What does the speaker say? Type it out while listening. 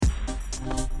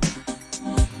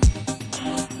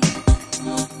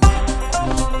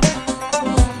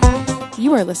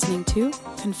You are listening to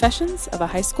Confessions of a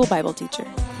High School Bible Teacher.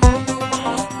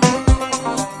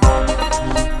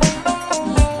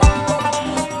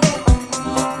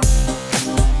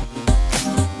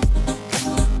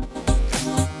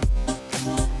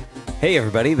 Hey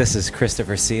everybody, this is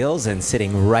Christopher Seals, and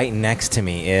sitting right next to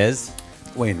me is...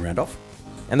 Wayne Randolph.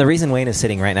 And the reason Wayne is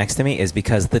sitting right next to me is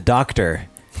because the doctor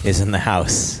is in the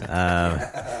house.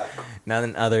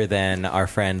 None other than our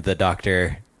friend, the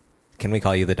doctor... Can we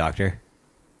call you the doctor?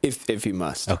 If you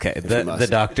must. Okay, If you must. the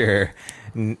doctor...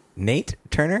 Nate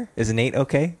Turner? Is Nate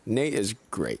okay? Nate is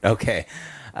great. Okay.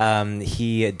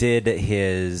 He did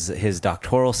his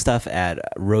doctoral stuff at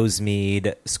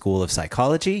Rosemead School of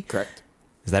Psychology. Correct.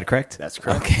 Is that correct? That's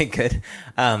correct. Okay, good.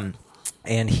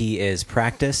 And he is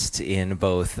practiced in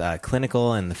both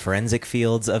clinical and the forensic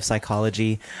fields of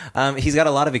psychology. He's got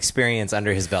a lot of experience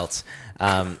under his belt.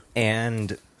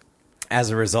 And as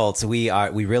a result, we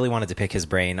really wanted to pick his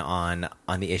brain on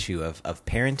the issue of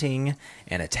parenting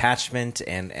and attachment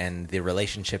and the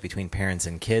relationship between parents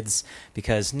and kids,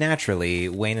 because naturally,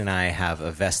 Wayne and I have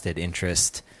a vested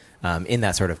interest in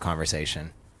that sort of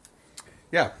conversation.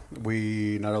 Yeah,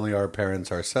 we not only are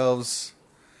parents ourselves,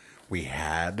 we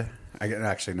have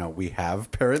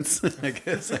parents. I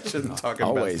guess I shouldn't talk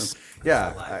about Always. them.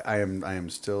 Yeah, I am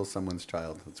still someone's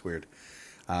child. That's weird.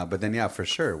 But then, yeah, for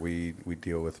sure, we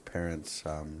deal with parents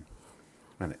on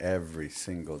every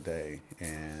single day.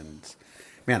 And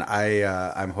man,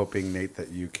 I'm hoping, Nate,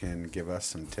 that you can give us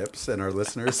some tips and our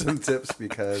listeners some tips,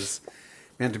 because,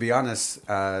 man, to be honest,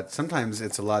 sometimes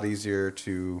it's a lot easier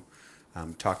to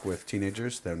talk with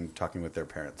teenagers than talking with their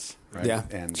parents, right? Yeah,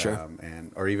 and sure.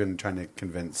 Or even trying to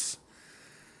convince,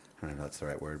 I don't know if that's the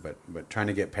right word, but trying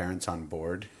to get parents on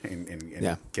board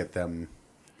and get them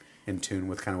in tune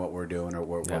with kind of what we're doing or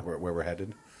where we're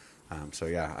headed. So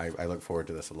yeah, I look forward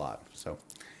to this a lot. So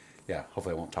yeah,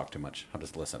 hopefully I won't talk too much. I'll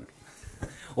just listen.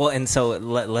 Well, and so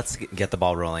let's get the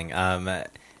ball rolling.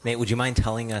 Nate, would you mind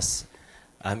telling us?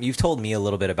 You've told me a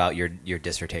little bit about your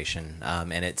dissertation,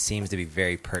 and it seems to be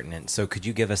very pertinent. So could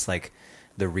you give us like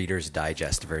the Reader's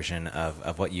Digest version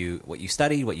of what you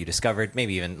studied, what you discovered,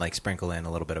 maybe even like sprinkle in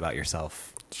a little bit about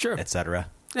yourself, Sure. etc.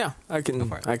 Yeah, I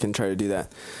can try to do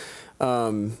that.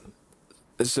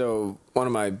 So one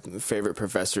of my favorite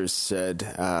professors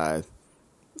said,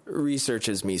 research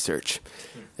is me search.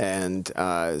 And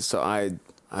so I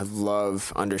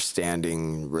love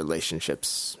understanding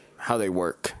relationships, how they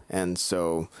work. And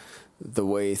so the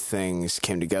way things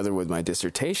came together with my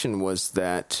dissertation was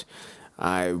that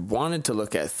I wanted to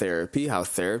look at therapy, how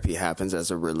therapy happens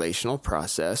as a relational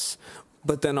process,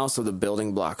 but then also the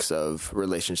building blocks of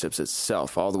relationships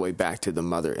itself, all the way back to the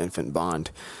mother-infant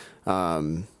bond.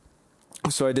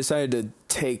 So I decided to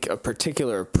take a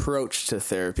particular approach to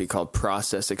therapy called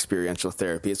process experiential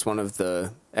therapy. It's one of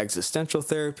the existential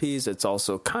therapies. It's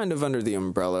also kind of under the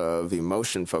umbrella of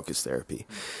emotion-focused therapy,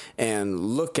 and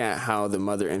look at how the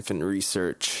mother-infant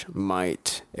research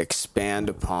might expand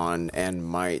upon and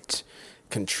might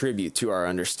contribute to our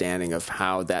understanding of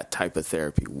how that type of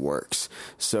therapy works.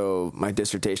 So my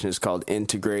dissertation is called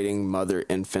Integrating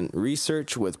Mother-Infant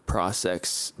Research with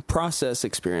Process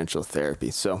Experiential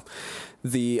Therapy. So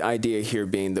the idea here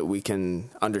being that we can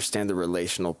understand the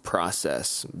relational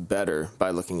process better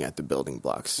by looking at the building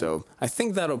blocks. So I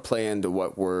think that'll play into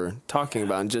what we're talking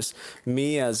about. And just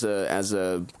me as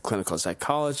a clinical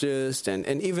psychologist and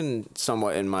even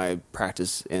somewhat in my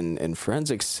practice in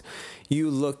forensics,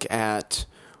 you look at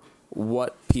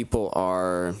what people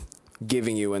are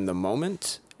giving you in the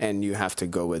moment, and you have to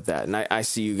go with that. And I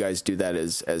see you guys do that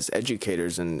as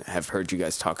educators, and have heard you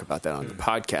guys talk about that on the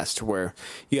podcast, where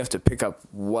you have to pick up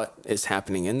what is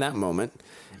happening in that moment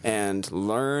and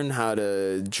learn how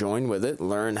to join with it,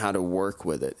 learn how to work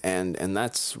with it. And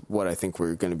that's what I think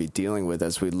we're going to be dealing with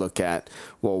as we look at,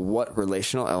 well, what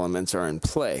relational elements are in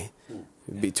play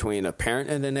between a parent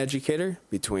and an educator,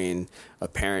 between a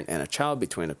parent and a child,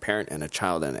 between a parent and a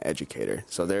child and an educator.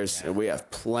 So we have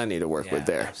plenty to work with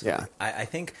there. Absolutely. Yeah, I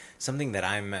think something that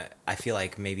I feel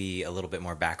like maybe a little bit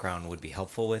more background would be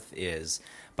helpful with is,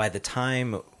 by the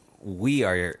time we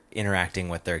are interacting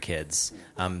with their kids,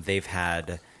 they've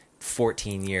had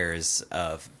 14 years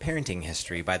of parenting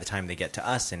history by the time they get to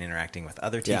us and interacting with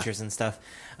other teachers and stuff.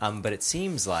 But it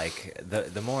seems like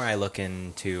the more I look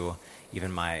into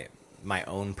even my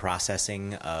own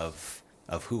processing of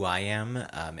who I am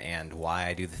and why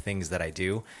I do the things that I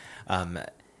do.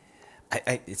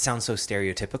 It sounds so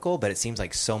stereotypical, but it seems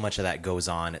like so much of that goes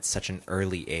on at such an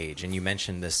early age. And you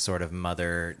mentioned this sort of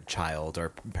mother-child or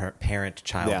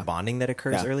parent-child bonding that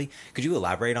occurs early. Could you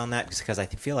elaborate on that? Just because I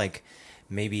feel like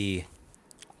maybe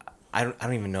I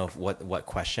don't even know what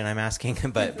question I'm asking,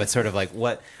 but sort of like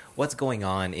what's going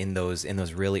on in those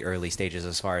really early stages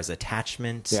as far as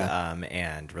attachment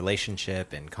and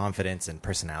relationship and confidence and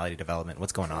personality development.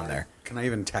 What's going on there? Can I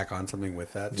even tack on something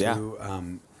with that too? Yeah.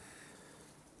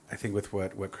 I think with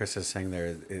what Chris is saying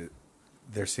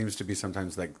there seems to be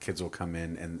sometimes like kids will come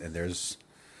in and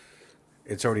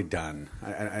it's already done.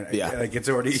 Like it's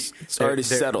already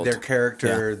settled. Their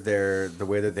character, the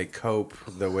way that they cope,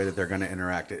 the way that they're going to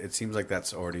interact. It seems like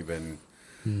that's already been.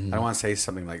 I don't want to say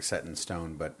something like set in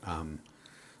stone, but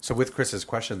so with Chris's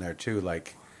question there too,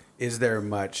 like, is there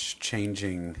much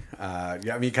changing? I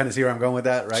mean, you kind of see where I'm going with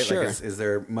that, right? Sure. Like, is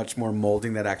there much more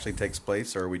molding that actually takes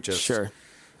place, or are we just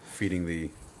feeding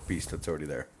the beast that's already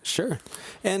there? Sure,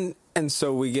 and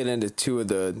so we get into two of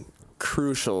the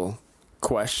crucial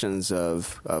questions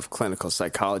of clinical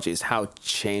psychology is how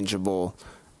changeable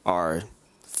are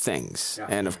things. Yeah.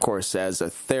 And of course, as a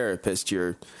therapist,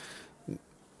 you're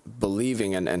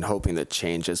believing and hoping that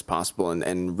change is possible.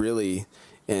 And really,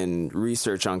 in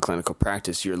research on clinical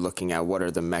practice, you're looking at what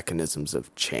are the mechanisms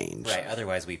of change. Right.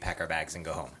 Otherwise, we pack our bags and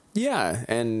go home. Yeah,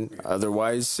 and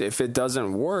otherwise, if it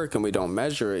doesn't work and we don't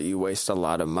measure it, you waste a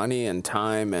lot of money and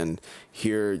time. And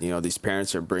here, these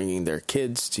parents are bringing their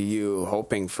kids to you,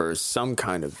 hoping for some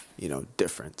kind of,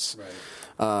 difference. Right.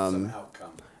 Some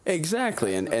outcome.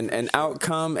 Exactly, and an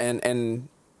outcome, and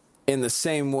in the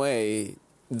same way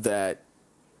that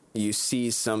you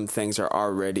see some things are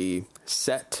already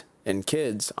set in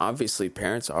kids, obviously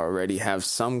parents already have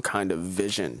some kind of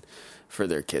vision for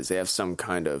their kids. They have some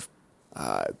kind of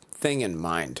thing in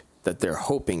mind that they're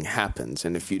hoping happens.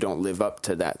 And if you don't live up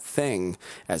to that thing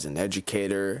as an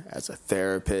educator, as a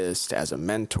therapist, as a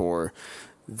mentor,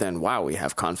 then wow, we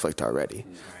have conflict already.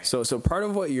 Right. So part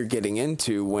of what you're getting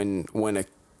into when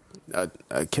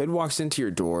a kid walks into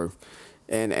your door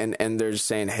and they're just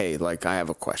saying, hey, like, I have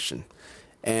a question.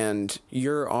 And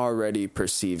you're already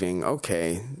perceiving,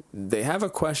 okay, they have a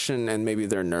question and maybe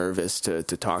they're nervous to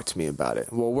talk to me about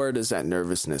it. Well, where does that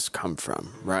nervousness come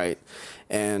from, right?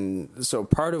 And so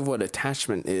part of what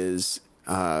attachment is,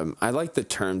 I like the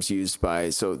terms used by,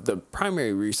 so the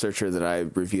primary researcher that I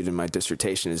reviewed in my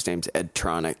dissertation, his name's Ed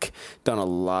Tronick, done a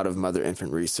lot of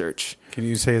mother-infant research. Can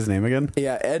you say his name again?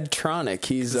 Yeah, Ed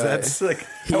Tronick. That's like,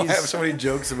 I have so many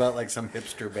jokes about like some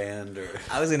hipster band. Or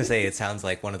I was going to say, it sounds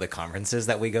like one of the conferences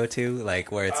that we go to,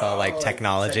 like where it's all like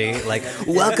technology. Like,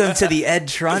 welcome to the Ed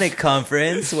Tronick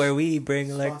conference where we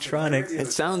bring electronics.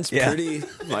 It sounds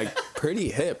pretty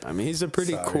hip. I mean, he's a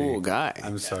pretty cool guy.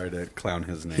 I'm sorry to clown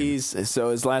his name. So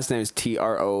his last name is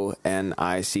Tronick.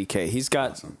 He's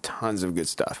got tons of good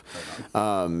stuff.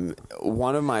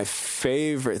 One of my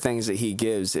favorite things that he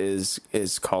gives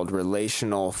is called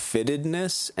relational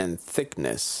fittedness and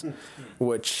thickness,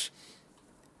 which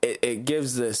it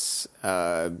gives this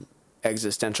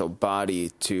existential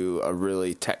body to a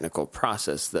really technical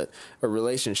process that a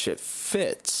relationship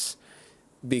fits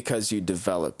because you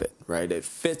develop it, right? It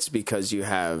fits because you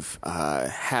have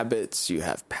habits, you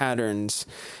have patterns,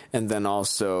 and then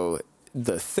also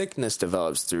the thickness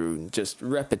develops through just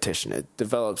repetition. It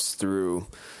develops through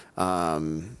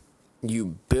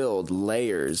you build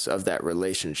layers of that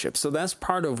relationship. So that's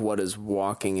part of what is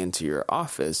walking into your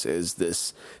office is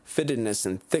this fittedness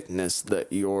and thickness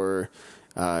that your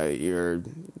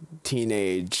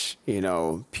teenage,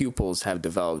 pupils have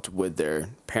developed with their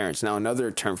parents. Now, another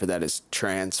term for that is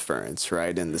transference,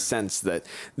 right? In the sense that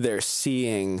they're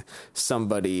seeing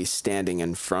somebody standing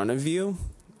in front of you,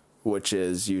 which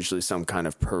is usually some kind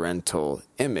of parental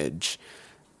image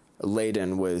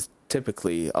laden with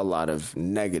typically a lot of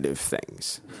negative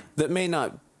things that may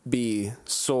not be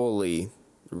solely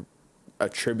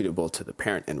attributable to the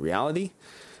parent in reality,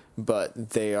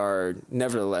 but they are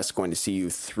nevertheless going to see you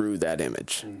through that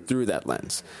image, through that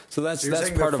lens. So that's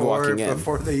part of walking in.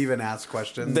 Before they even ask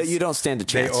questions, that you don't stand a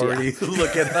chance. They already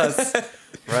look at us,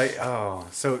 right? Oh,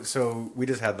 so we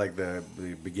just had like the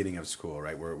beginning of school,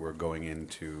 right? We're going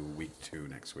into week 2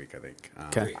 next week, I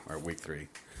think, or week 3.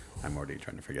 I'm already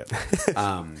trying to forget.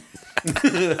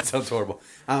 That sounds horrible.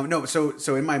 No,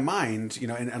 so in my mind,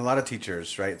 and a lot of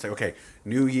teachers, right? It's like, okay,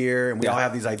 new year, and we all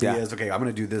have these ideas. Yeah. Okay, I'm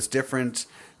going to do this different.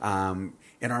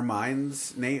 In our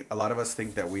minds, Nate, a lot of us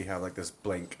think that we have like this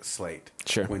blank slate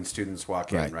when students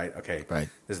walk in, right? Okay, this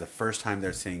is the first time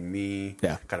they're seeing me.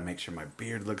 Yeah, got to make sure my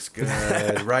beard looks good,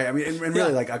 right? I mean, and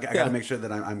really, like, I got to make sure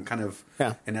that I'm kind of,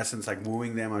 in essence, like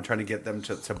wooing them. I'm trying to get them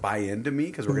to buy into me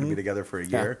because we're going to be together for a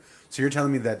year. So you're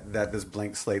telling me that this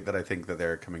blank slate that I think that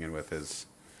they're coming in with is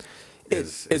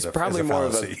is probably a more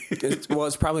of fallacy.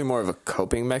 it's probably more of a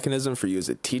coping mechanism for you as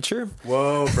a teacher.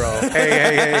 Whoa, bro!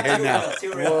 Hey now!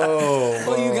 Whoa!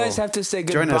 Well, you guys have to say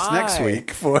goodbye. Join us next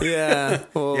week for yeah.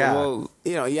 Well, Yeah. well,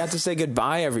 you have to say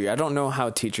goodbye every year. I don't know how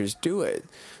teachers do it.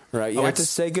 Right, you have to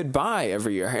say goodbye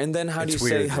every year, and then how do you It's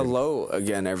weird, say dude. hello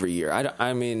again every year?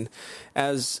 I mean,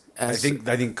 as I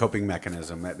think coping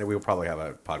mechanism that we'll probably have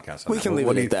a podcast on We that. can leave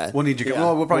we'll it at need, that. We'll need you. Yeah.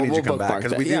 Well, we'll probably need you to We'll come back bookmark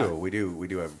because that. we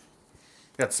do have.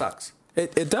 That sucks.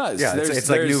 it does. Yeah, There's- it's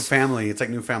like new there's- family. It's like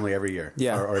new family every year.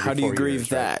 Yeah. or How every do you 4 grieve years,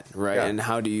 that, right? Yeah. And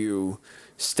how do you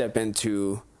step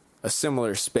into a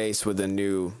similar space with a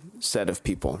new set of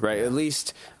people, right? At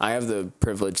least I have the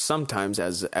privilege sometimes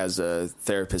as a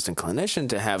therapist and clinician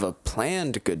to have a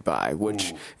planned goodbye,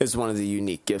 which is one of the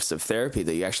unique gifts of therapy,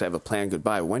 that you actually have a planned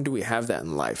goodbye. When do we have that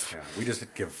in life? Yeah, we just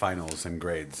give finals and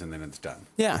grades, and then it's done.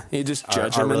 Yeah, you just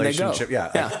judge Our them and they go. relationship.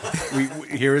 Yeah.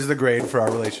 we here is the grade for our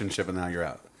relationship, and now you're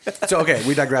out. So okay,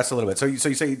 we digress a little bit. So you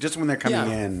say just when they're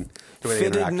coming in, the way they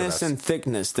interact with us. Fittedness and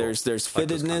thickness. There's Like those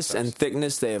fittedness and concepts.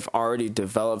 thickness they have already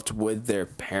developed with their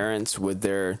parents, with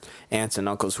their aunts and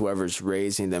uncles, whoever's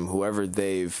raising them, whoever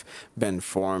they've been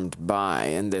formed by,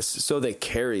 and so they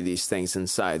carry these things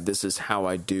inside. This is how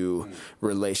I do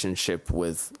relationship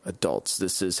with adults.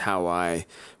 This is how I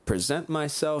present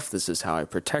myself. This is how I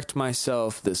protect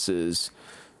myself. This is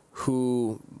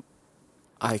who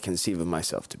I conceive of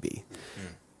myself to be.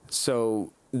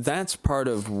 So that's part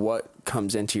of what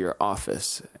comes into your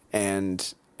office. And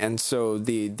so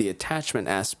the attachment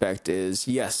aspect is,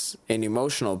 yes, an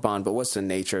emotional bond, but what's the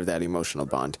nature of that emotional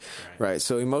bond? Right.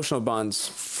 So emotional bonds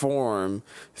form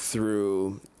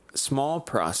through small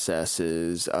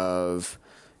processes of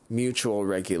mutual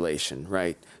regulation,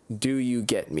 right? Do you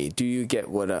get me? Do you get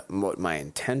what my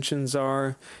intentions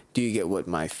are? Do you get what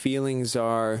my feelings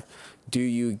are? Do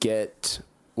you get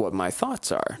what my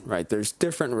thoughts are, right? There's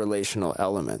different relational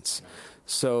elements.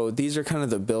 So these are kind of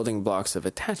the building blocks of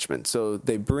attachment. So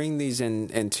they bring these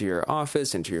into your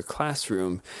office, into your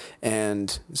classroom,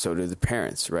 and so do the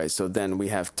parents, right? So then we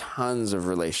have tons of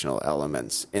relational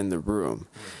elements in the room.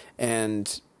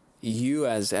 And you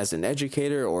as an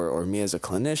educator or me as a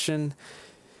clinician,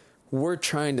 we're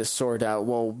trying to sort out,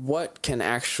 well, what can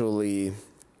actually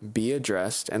be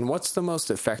addressed and what's the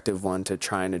most effective one to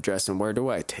try and address, and where do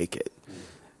I take it?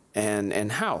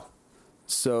 And how?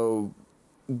 So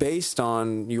based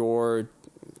on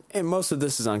and most of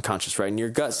this is unconscious, right? In your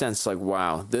gut sense, like,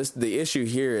 wow, the issue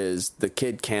here is the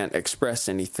kid can't express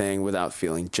anything without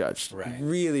feeling judged. Right.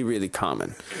 Really, really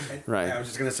common, right? I was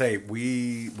just gonna say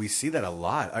we see that a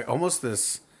lot. Almost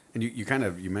this, and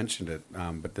you mentioned it,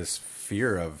 but this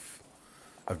fear of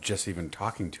just even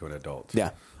talking to an adult. Yeah.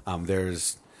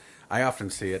 I often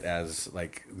see it as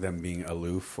like them being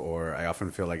aloof, or I often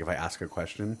feel like if I ask a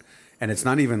question, and it's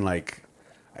not even like,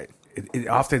 it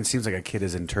often seems like a kid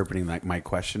is interpreting like my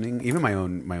questioning, even my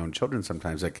own children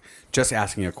sometimes, like just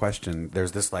asking a question.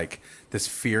 There's this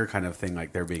fear kind of thing,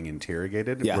 like they're being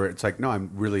interrogated, Yeah. where it's like, no, I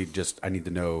need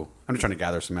to know. I'm just trying to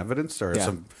gather some evidence or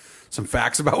some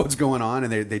facts about what's going on,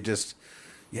 and they just,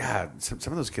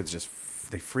 some of those kids just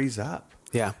they freeze up.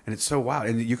 Yeah. And it's so wild.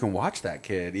 And you can watch that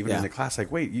kid, even in Yeah. the class,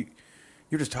 like, wait,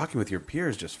 you're just talking with your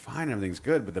peers just fine, everything's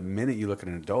good. But the minute you look at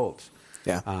an adult,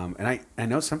 and I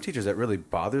know some teachers that really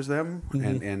bothers them,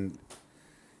 and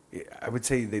I would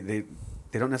say they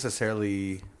don't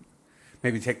necessarily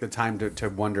maybe take the time to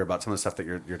wonder about some of the stuff that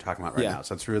you're talking about right now.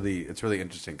 So it's really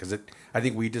interesting, because I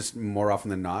think we just, more often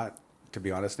than not, to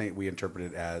be honest, Nate, we interpret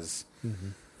it as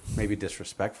maybe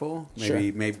disrespectful,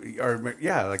 maybe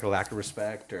like a lack of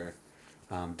respect or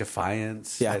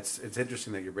defiance. Yeah. It's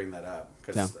interesting that you bring that up,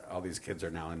 because all these kids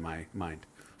are now in my mind.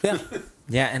 Yeah.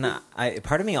 Yeah, and I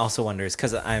part of me also wonders,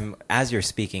 because as you're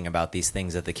speaking about these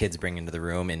things that the kids bring into the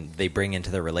room, and they bring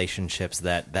into the relationships,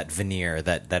 that veneer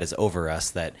that is over us,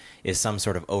 that is some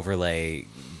sort of overlay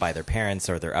by their parents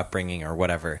or their upbringing or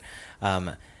whatever.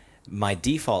 My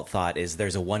default thought is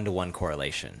there's a one-to-one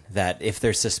correlation, that if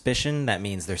there's suspicion, that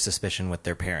means there's suspicion with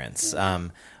their parents.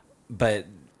 But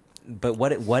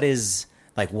what is,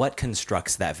 like, what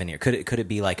constructs that veneer? Could it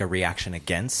be like a reaction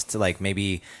against, like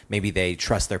maybe they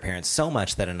trust their parents so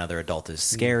much that another adult is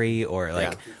scary, or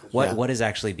like what is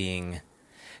actually being?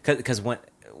 Because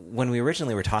when we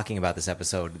originally were talking about this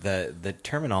episode, the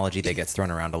terminology that gets thrown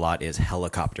around a lot is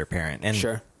helicopter parent,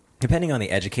 and depending on the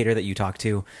educator that you talk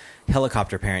to,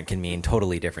 helicopter parent can mean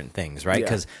totally different things, right?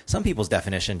 Because some people's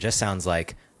definition just sounds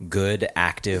like good,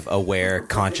 active, aware,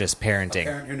 conscious parenting. A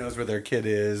parent who knows where their kid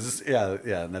is. Yeah,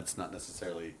 and that's not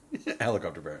necessarily a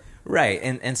helicopter parent. Right,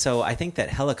 and so I think that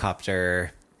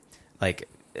helicopter, like,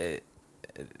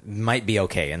 might be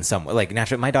okay in some way. Like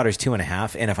naturally, my daughter's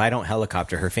 2.5, and if I don't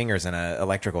helicopter her fingers in an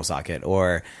electrical socket,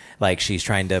 or like she's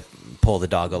trying to pull the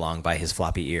dog along by his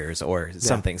floppy ears or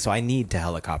something, so I need to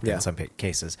helicopter in some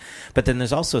cases. But then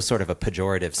there's also sort of a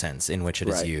pejorative sense in which it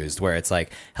is used, where it's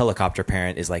like helicopter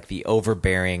parent is like the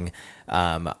overbearing,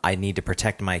 I need to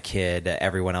protect my kid,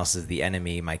 everyone else is the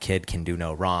enemy, my kid can do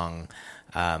no wrong.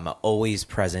 Always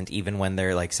present, even when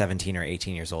they're like 17 or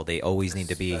 18 years old. They always need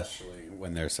to be, especially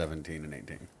when they're 17 and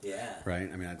 18. Yeah. Right.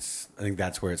 I mean, I think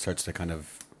that's where it starts to kind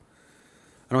of,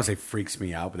 I don't want to say freaks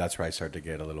me out, but that's where I start to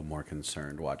get a little more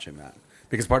concerned watching that,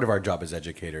 because part of our job as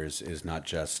educators is not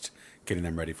just getting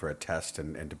them ready for a test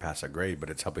and to pass a grade, but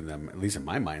it's helping them, at least in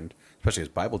my mind, especially as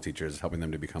Bible teachers, helping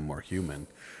them to become more human,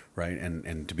 right?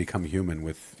 And to become human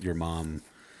with your mom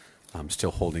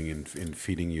still holding and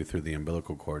feeding you through the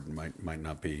umbilical cord might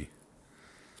not be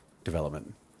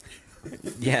development.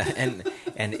 Yeah,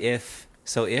 and if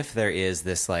there is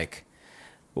this like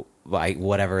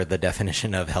whatever the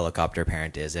definition of helicopter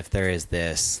parent is, if there is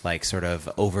this like sort of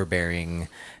overbearing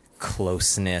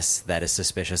closeness that is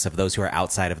suspicious of those who are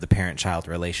outside of the parent-child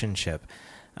relationship,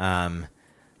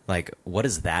 like what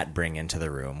does that bring into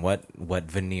the room? What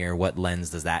veneer, what lens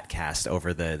does that cast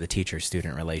over the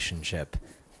teacher-student relationship?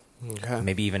 Okay.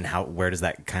 Maybe even where does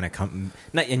that kind of come?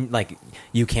 Not in, like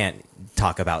you can't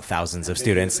talk about thousands of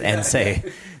students and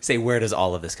say where does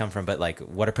all of this come from? But like,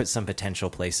 what are some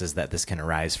potential places that this can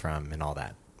arise from, and all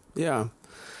that? Yeah.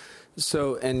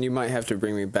 So, and you might have to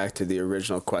bring me back to the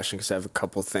original question, because I have a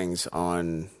couple things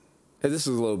on. This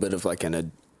is a little bit of like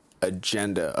an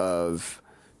agenda of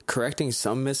correcting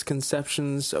some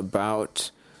misconceptions about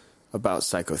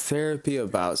psychotherapy,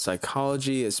 about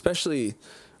psychology, especially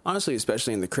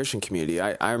in the Christian community.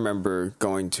 I remember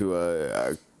going to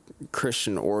a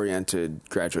Christian-oriented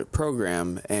graduate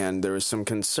program, and there was some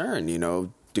concern,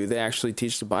 do they actually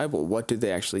teach the Bible? What do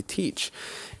they actually teach?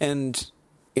 And,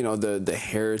 the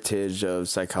heritage of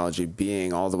psychology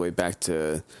being all the way back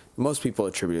to, most people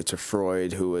attribute it to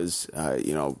Freud, who was,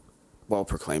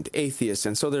 well-proclaimed atheist.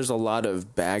 And so there's a lot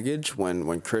of baggage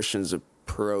when Christians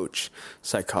approach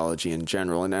psychology in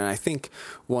general. And I think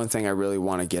one thing I really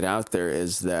want to get out there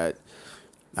is that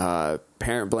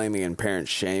parent blaming and parent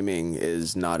shaming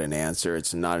is not an answer.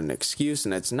 It's not an excuse,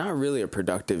 and it's not really a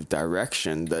productive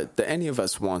direction that any of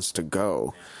us wants to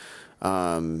go.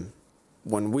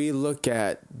 When we look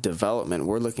at development,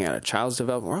 we're looking at a child's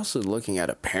development. We're also looking at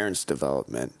a parent's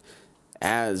development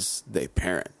as they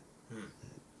parent.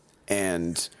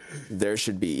 And there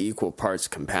should be equal parts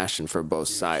compassion for both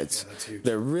sides. Yeah, that's huge.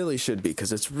 There really should be,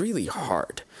 because it's really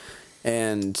hard.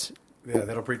 And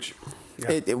that'll preach.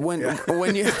 Yeah. When you,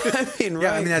 I mean, right?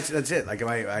 Yeah, I mean that's it. Like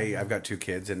I've got 2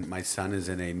 kids, and my son is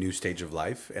in a new stage of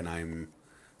life, and I'm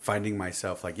finding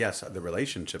myself like, yes, the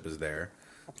relationship is there,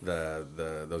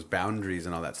 those boundaries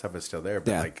and all that stuff is still there,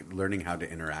 but like learning how to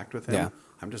interact with him,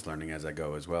 I'm just learning as I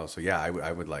go as well. So yeah,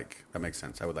 I would like, that makes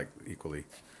sense. I would like equally.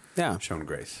 Yeah, shown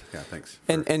grace. Yeah, thanks.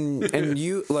 And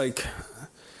you, like,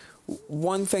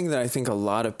 one thing that I think a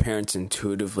lot of parents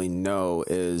intuitively know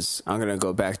is, I'm going to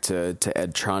go back to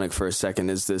Ed Tronick for a second,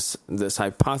 is this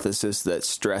hypothesis that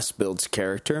stress builds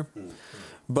character,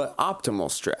 but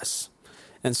optimal stress.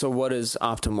 And so what is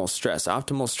optimal stress?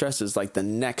 Optimal stress is like the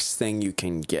next thing you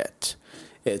can get.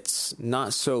 It's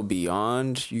not so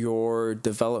beyond your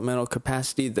developmental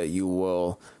capacity that you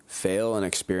will fail and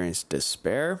experience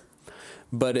despair,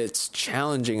 but it's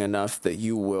challenging enough that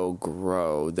you will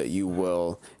grow, that you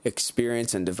will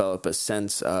experience and develop a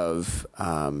sense of,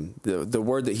 the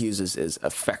word that he uses is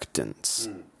effectiveness.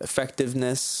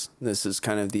 Effectiveness. This is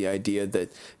kind of the idea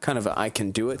that kind of a I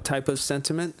can do it type of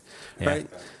sentiment, right?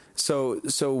 So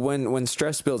when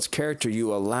stress builds character,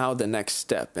 you allow the next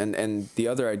step. And the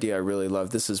other idea I really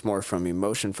love, this is more from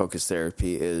emotion-focused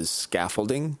therapy, is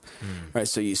scaffolding, right?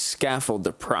 So you scaffold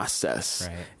the process.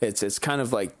 Right. It's kind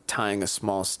of like tying a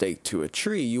small stake to a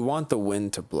tree. You want the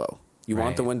wind to blow. You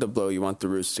want the wind to blow. You want the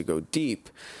roots to go deep.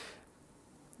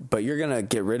 But you're going to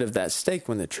get rid of that stake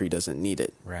when the tree doesn't need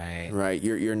it. Right.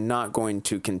 You're not going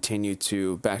to continue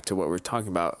to, back to what we're talking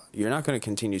about, you're not going to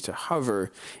continue to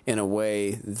hover in a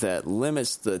way that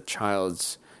limits the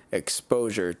child's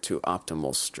exposure to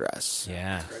optimal stress.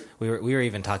 Yeah. We were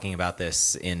even talking about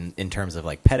this in terms of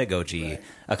like pedagogy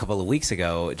a couple of weeks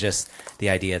ago, just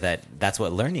the idea that that's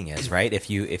what learning is, right?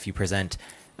 If you present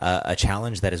a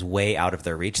challenge that is way out of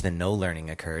their reach, then no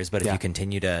learning occurs. But if you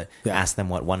continue to ask them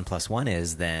what 1 + 1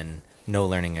 is, then no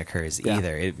learning occurs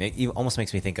either. It almost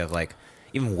makes me think of like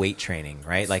even weight training,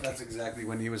 right? Like that's exactly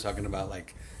when he was talking about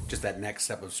like just that next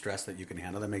step of stress that you can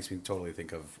handle. That makes me totally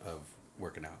think of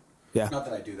working out. Yeah. Not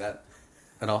that I do that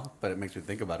at all, but it makes me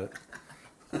think about it.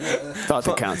 Thought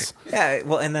that counts. Yeah,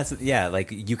 well, and that's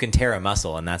like you can tear a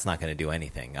muscle, and that's not going to do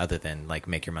anything other than like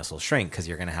make your muscle shrink because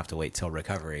you're going to have to wait till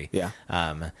recovery. Yeah.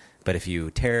 But if you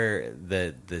tear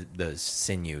the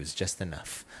sinews just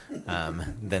enough,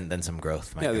 then some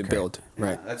growth might occur. They build.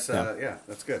 Right. That's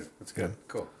that's good. That's good.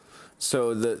 Cool.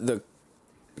 So the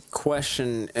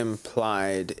question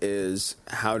implied is,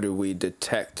 how do we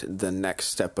detect the next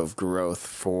step of growth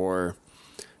for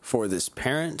this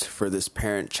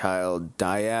parent-child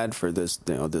dyad, for this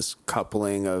this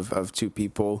coupling of two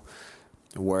people,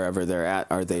 wherever they're at?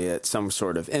 Are they at some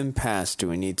sort of impasse? Do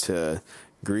we need to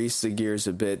grease the gears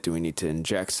a bit? Do we need to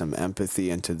inject some empathy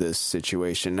into this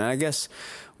situation? And I guess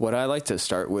what I like to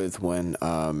start with when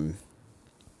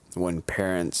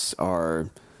parents are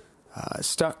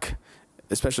stuck,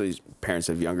 especially parents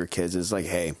of younger kids, is like,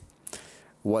 hey,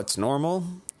 what's normal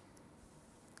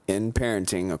in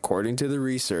parenting, according to the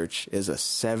research, is a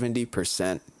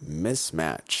 70%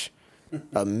 mismatch,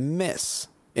 a miss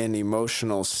in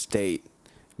emotional state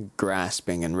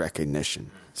grasping and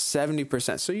recognition.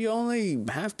 70%. So you only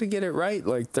have to get it right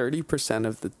like 30%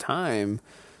 of the time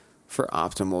for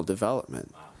optimal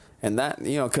development. And that,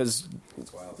 because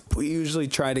we usually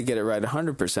try to get it right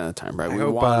 100% of the time, right? We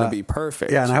want to be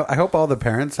perfect. Yeah, and I hope all the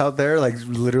parents out there like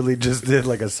literally just did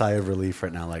like a sigh of relief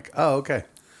right now. Like, oh, okay.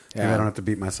 Maybe I don't have to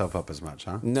beat myself up as much,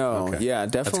 huh? No, okay. Yeah,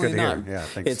 definitely not. Yeah,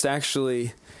 thanks.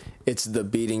 It's the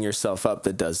beating yourself up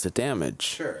that does the damage.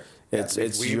 Sure. It's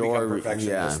we your become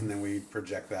perfectionists, and then we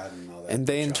project that and all that. And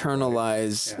they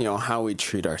internalize, how we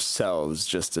treat ourselves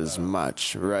just as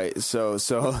much, right? So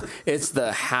it's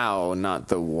the how, not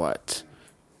the what.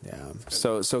 Yeah.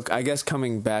 So I guess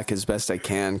coming back as best I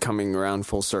can, coming around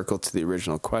full circle to the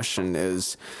original question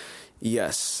is,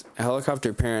 yes,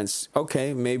 helicopter parents.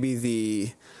 Okay, maybe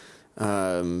the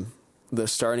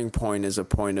starting point is a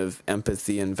point of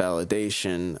empathy and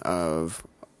validation of,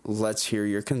 let's hear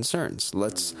your concerns.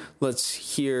 Let's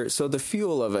hear. So the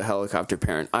fuel of a helicopter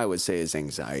parent, I would say, is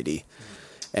anxiety.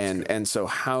 And so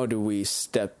how do we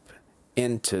step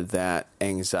into that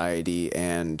anxiety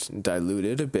and dilute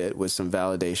it a bit with some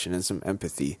validation and some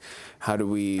empathy? How do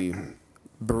we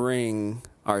bring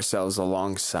ourselves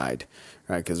alongside,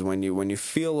 right? Because when you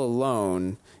feel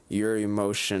alone, your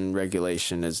emotion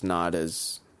regulation is not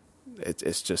it's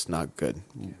just not good.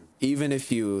 Yeah. Even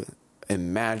if you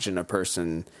imagine a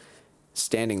person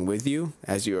standing with you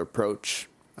as you approach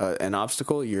an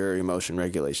obstacle, your emotion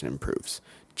regulation improves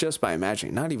just by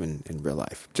imagining, not even in real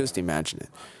life, just imagine it.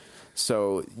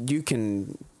 So you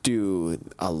can do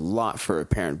a lot for a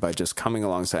parent by just coming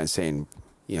alongside and saying,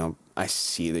 I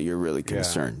see that you're really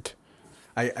concerned.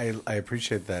 I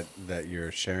appreciate that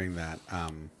you're sharing that.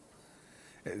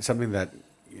 It's something that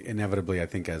inevitably, I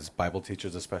think, as Bible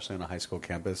teachers, especially on a high school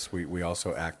campus, we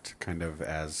also act kind of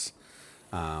as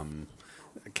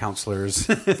counselors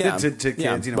to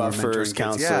kids, buffers,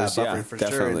 counselors, for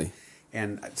definitely. Sure.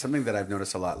 And something that I've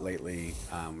noticed a lot lately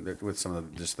with some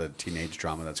of just the teenage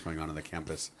drama that's going on the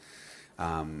campus,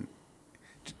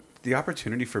 the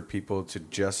opportunity for people to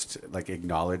just like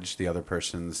acknowledge the other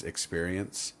person's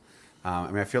experience.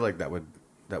 I feel like that would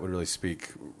really speak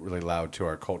really loud to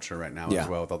our culture right now as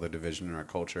well, with all the division in our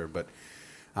culture. But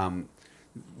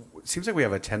it seems like we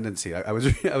have a tendency. I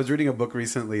was reading a book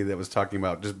recently that was talking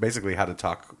about just basically how to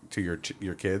talk to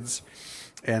your kids.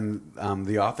 And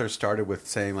the author started with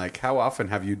saying, like, how often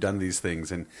have you done these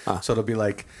things? And so it'll be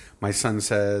like, my son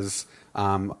says,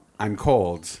 I'm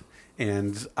cold.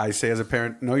 And I say as a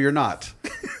parent, no, you're not.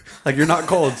 Like, you're not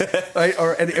cold. Right?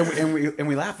 And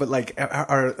we laugh. But, like,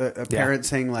 a parent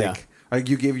saying, like,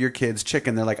 you give your kids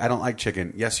chicken. They're like, I don't like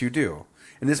chicken. Yes, you do.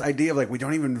 And this idea of, like, we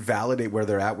don't even validate where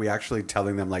they're at. We actually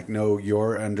telling them, like, no,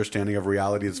 your understanding of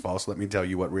reality is false. Let me tell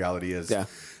you what reality is. Yeah.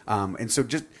 And so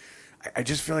I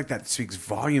just feel like that speaks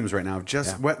volumes right now.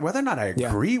 Just whether or not I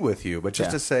agree with you, but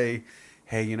just to say,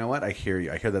 hey, you know what? I hear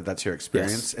you. I hear that that's your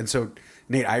experience. Yes. And so,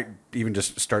 Nate, I even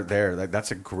just start there. Like,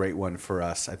 that's a great one for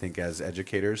us, I think, as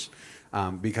educators,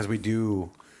 because we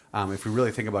do. If we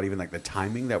really think about even like the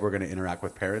timing that we're going to interact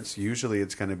with parents, usually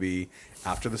it's going to be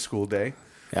after the school day.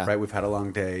 Yeah. Right, we've had a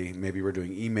long day. Maybe we're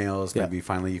doing emails. Yeah. Maybe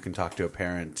finally you can talk to a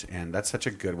parent, and that's such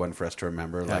a good one for us to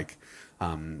remember. Yeah. Like,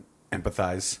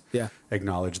 empathize,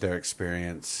 acknowledge their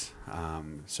experience.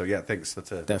 Thanks.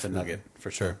 That's a nugget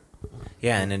for sure.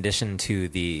 Yeah, in addition to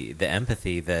the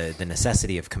empathy, the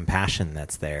necessity of compassion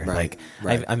that's there. Right.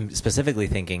 I'm specifically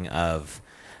thinking of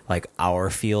like our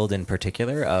field in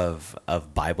particular of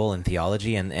Bible and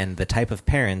theology, and the type of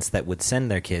parents that would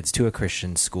send their kids to a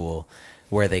Christian school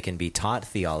where they can be taught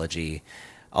theology.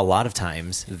 A lot of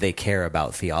times they care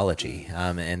about theology,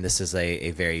 and this is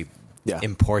a very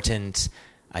important,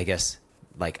 I guess,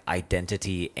 like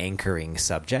identity anchoring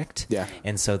subject. Yeah.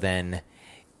 And so then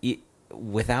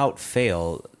without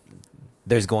fail,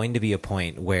 there's going to be a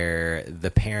point where the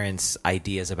parents'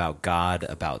 ideas about God,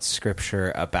 about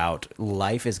Scripture, about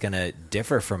life is going to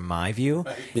differ from my view.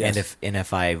 Right. Yes. And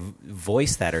if I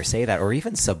voice that or say that or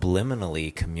even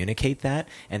subliminally communicate that,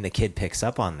 and the kid picks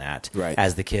up on that, right.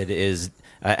 as the kid is,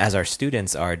 as our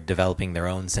students are developing their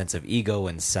own sense of ego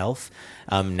and self,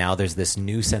 now there's this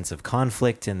new sense of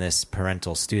conflict in this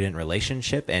parental-student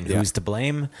relationship, and who's to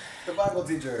blame? The Bible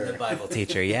teacher. The Bible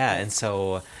teacher, yeah. And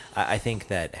so I think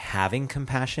that having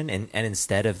compassion and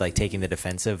instead of like taking the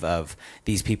defensive of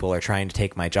these people are trying to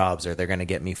take my jobs or they're going to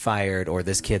get me fired or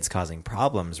this kid's causing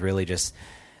problems, really just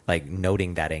like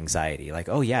noting that anxiety, like,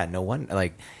 oh yeah, no one,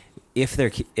 like if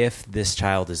this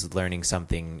child is learning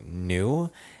something new,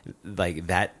 like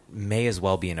that may as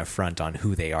well be an affront on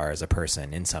who they are as a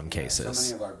person in some cases.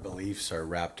 So many of our beliefs are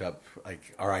wrapped up,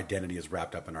 like our identity is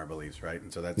wrapped up in our beliefs, right?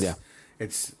 And so that's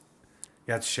it's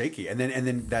shaky. And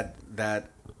then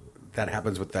that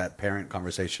happens with that parent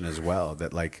conversation as well,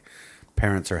 that like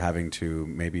parents are having to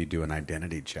maybe do an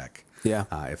identity check. Yeah.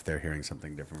 If they're hearing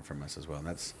something different from us as well. And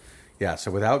that's,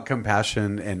 so without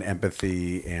compassion and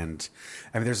empathy, and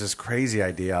I mean, there's this crazy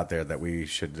idea out there that we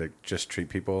should just treat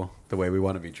people the way we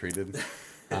want to be treated.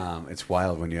 It's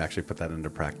wild when you actually put that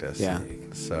into practice. Yeah.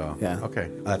 So,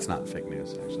 okay. That's not fake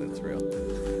news, actually. That's real.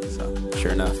 So,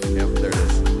 sure enough. Yep, there it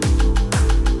is.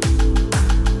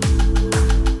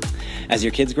 As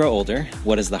your kids grow older,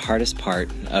 what is the hardest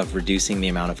part of reducing the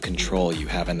amount of control you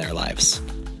have in their lives?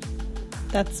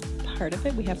 That's part of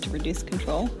it. We have to reduce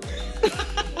control.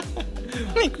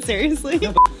 Like, seriously?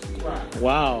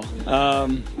 Wow.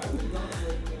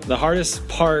 The hardest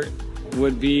part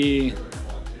would be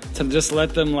to just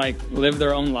let them like live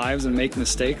their own lives and make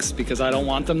mistakes, because I don't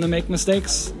want them to make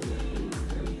mistakes.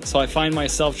 So I find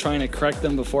myself trying to correct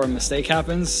them before a mistake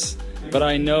happens. But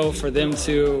I know for them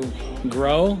to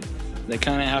grow, they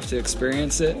kind of have to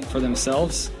experience it for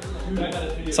themselves. So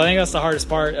I think that's the hardest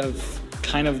part of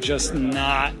kind of just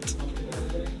not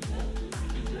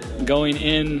going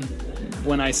in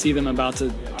when I see them about to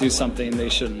do something they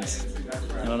shouldn't.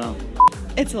 I don't know.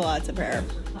 It's a lot to bear.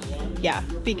 Yeah,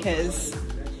 because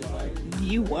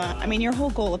your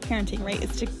whole goal of parenting, right,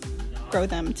 is to grow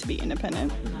them to be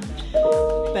independent.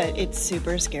 But it's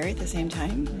super scary at the same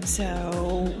time.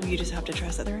 So you just have to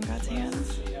trust that they're in God's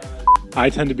hands. I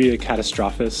tend to be a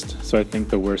catastrophist, so I think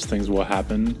the worst things will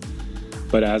happen.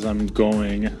 But as I'm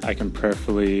going, I can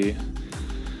prayerfully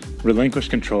relinquish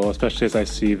control, especially as I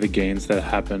see the gains that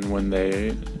happen when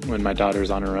my daughter's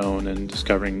on her own and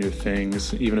discovering new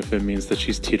things, even if it means that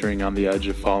she's teetering on the edge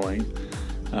of falling.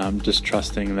 Just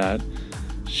trusting that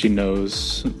she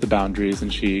knows the boundaries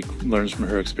and she learns from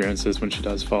her experiences when she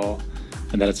does fall,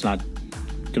 and that it's not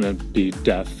going to be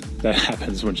death that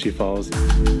happens when she falls.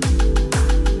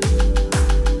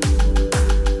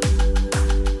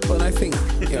 Well, and I think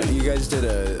you guys did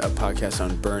a podcast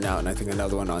on burnout, and I think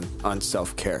another one on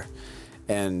self-care.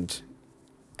 And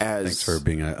thanks for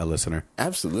being a listener.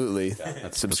 Absolutely.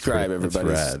 Subscribe,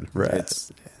 everybody.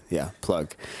 It's rad.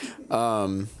 Plug.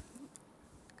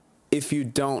 If you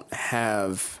don't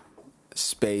have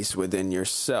space within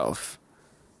yourself,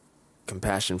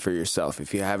 compassion for yourself,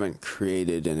 if you haven't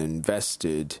created and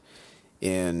invested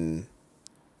in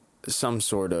some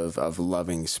sort of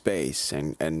loving space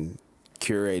and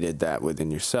curated that within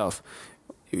yourself,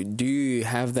 do you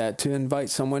have that to invite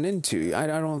someone into? I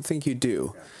don't think you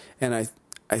do. And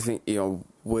I think,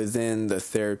 within the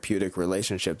therapeutic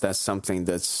relationship, that's something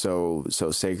that's so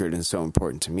sacred and so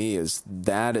important to me, is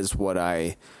what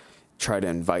I try to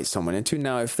invite someone into.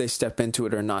 Now, if they step into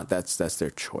it or not, that's their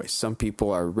choice. Some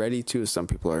people are ready to, some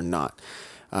people are not.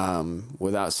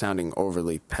 Without sounding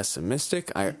overly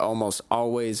pessimistic, I almost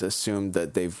always assume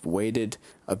that they've waited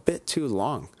a bit too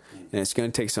long, and it's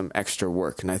going to take some extra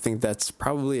work. And I think that's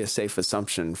probably a safe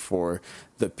assumption for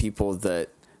the people that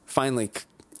finally,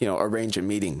 arrange a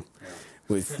meeting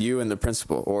with you and the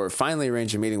principal, or finally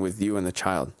arrange a meeting with you and the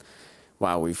child.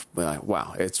 Wow,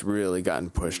 it's really gotten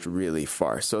pushed really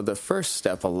far. So the first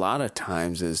step a lot of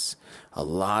times is a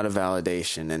lot of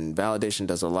validation, and validation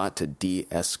does a lot to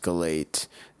de-escalate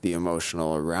the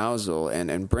emotional arousal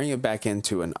and bring it back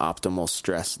into an optimal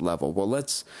stress level. Well,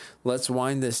 let's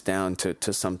wind this down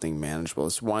to something manageable.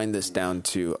 Let's wind this down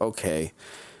to, okay,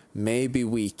 maybe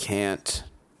we can't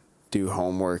do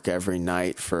homework every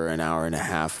night for an hour and a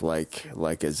half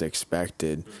like is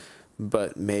expected,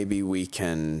 but maybe we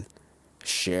can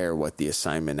share what the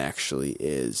assignment actually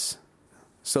is,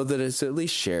 so that it's at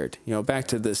least shared. Back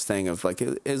to this thing of like,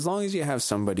 as long as you have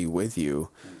somebody with you,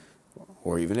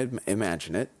 or even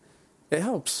imagine it, it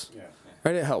helps.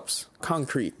 right? It helps.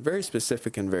 Concrete, very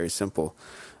specific and very simple.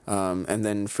 And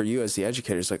then for you as the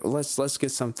educator, it's like, let's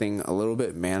get something a little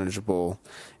bit manageable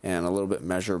and a little bit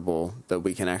measurable that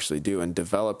we can actually do and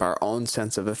develop our own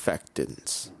sense of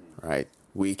effectiveness, right?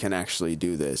 We can actually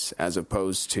do this, as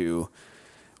opposed to,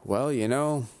 well,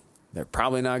 they're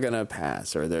probably not going to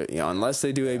pass, or they're, unless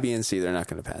they do A, B, and C, they're not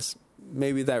going to pass.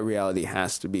 Maybe that reality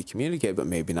has to be communicated, but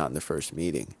maybe not in the first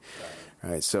meeting.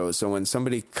 Right. So when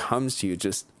somebody comes to you,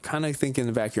 just kind of think in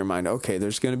the back of your mind, okay,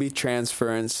 there's going to be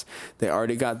transference. They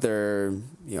already got their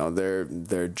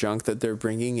junk that they're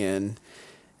bringing in,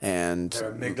 and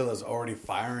their amygdala's already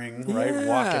firing, right?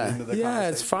 Walking into the conversation.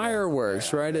 It's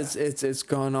fireworks, right? Yeah. It's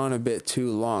gone on a bit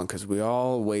too long, because we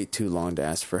all wait too long to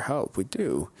ask for help. We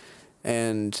do,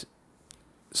 and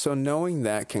so knowing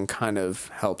that can kind of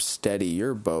help steady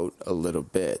your boat a little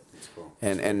bit.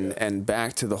 And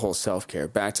back to the whole self-care,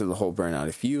 back to the whole burnout.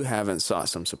 If you haven't sought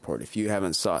some support, if you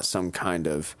haven't sought some kind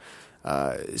of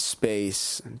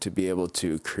space to be able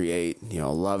to create,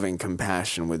 loving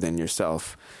compassion within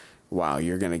yourself, wow,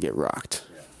 you're going to get rocked.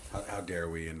 Yeah. How dare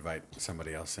we invite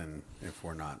somebody else in if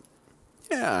we're not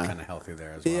kind of healthy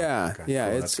there as well? Yeah, okay.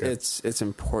 yeah. Cool, it's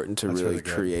important to really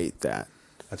create that.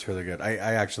 That's really good. I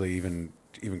actually even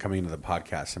coming into the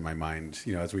podcast in my mind,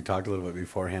 as we talked a little bit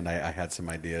beforehand, I had some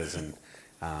ideas, and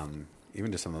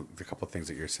even just the couple of things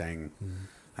that you're saying,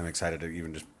 I'm excited to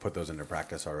even just put those into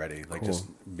practice already. Like just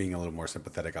being a little more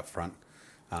sympathetic up front.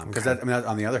 Because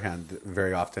on the other hand,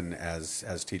 very often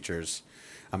as teachers,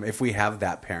 if we have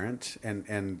that parent,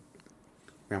 and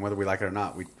whether we like it or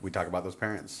not, we talk about those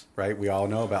parents, right? We all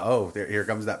know about, here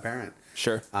comes that parent.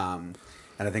 Sure. And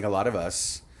I think a lot of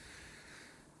us,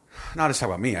 not just talk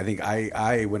about me, I think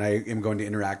I when I am going to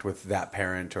interact with that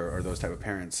parent or those type of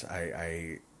parents,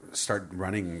 I start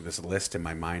running this list in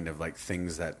my mind of like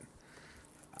things that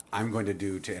I'm going to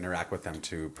do to interact with them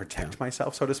to protect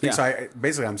myself, so to speak.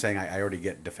 Yeah. So I'm saying I already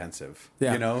get defensive.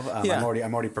 Yeah. I'm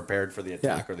already prepared for the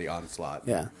attack or the onslaught.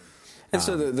 Yeah. And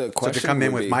so the question, so to come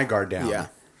in with my guard down. Yeah.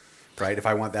 Right, if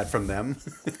I want that from them,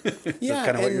 that's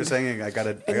kind of what you're saying. I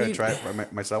gotta try it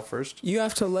for myself first. You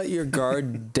have to let your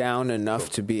guard down enough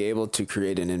to be able to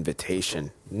create an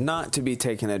invitation, not to be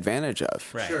taken advantage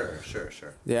of. Right.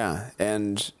 Sure. Yeah,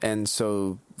 and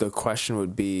so the question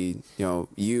would be,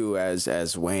 you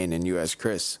as Wayne and you as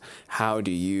Chris, how do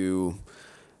you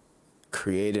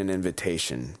create an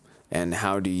invitation? And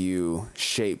how do you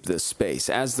shape the space?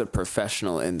 As the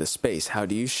professional in the space, how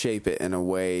do you shape it in a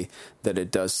way that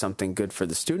it does something good for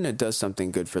the student, it does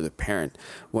something good for the parent?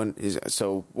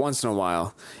 So once in a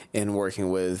while, in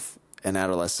working with an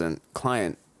adolescent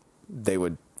client, they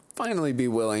would finally be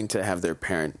willing to have their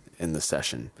parent in the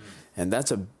session. And that's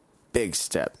a big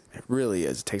step. It really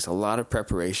is. It takes a lot of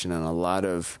preparation and a lot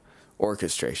of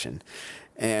orchestration.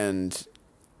 And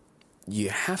you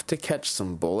have to catch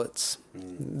some bullets.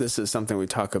 This is something we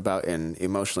talk about in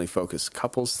emotionally focused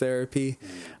couples therapy.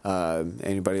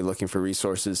 Anybody looking for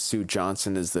resources, Sue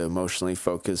Johnson is the emotionally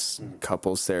focused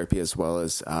couples therapy, as well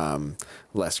as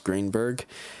Les Greenberg.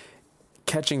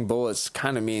 Catching bullets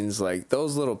kind of means like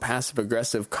those little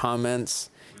passive-aggressive comments.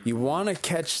 You want to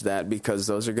catch that because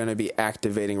those are going to be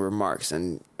activating remarks,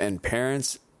 and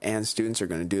parents and students are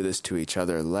going to do this to each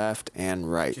other left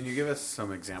and right. Can you give us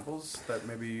some examples that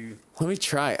maybe... Let me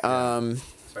try. Sorry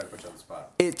to put you on the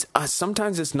spot. It's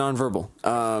sometimes it's nonverbal,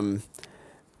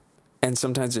 and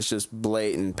sometimes it's just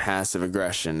blatant passive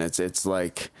aggression. It's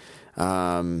like,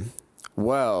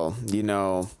 well,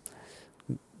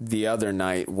 the other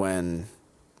night when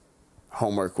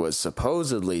homework was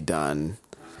supposedly done,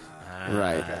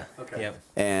 right? Okay. Yep.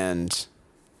 And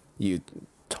you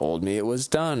told me it was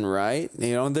done, right?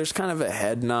 There's kind of a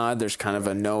head nod, there's kind of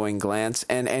a knowing glance,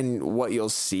 and what you'll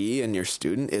see in your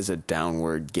student is a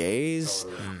downward gaze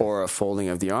or a folding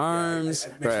of the arms,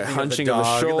 or a hunching of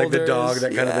the shoulders, like the dog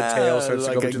that kind of the tail starts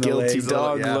to go between the legs, guilty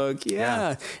dog look.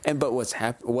 Yeah. But what's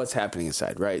happening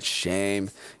inside, right?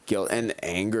 Shame, guilt, and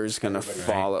anger is going to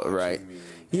follow, right?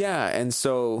 Yeah, and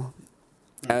so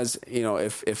as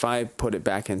if I put it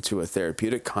back into a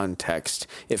therapeutic context,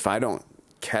 if I don't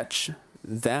catch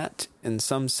that in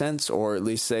some sense, or at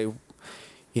least say,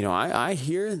 I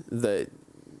hear that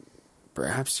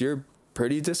perhaps you're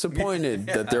pretty disappointed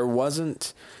that there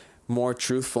wasn't more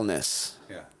truthfulness,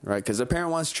 right? Because the parent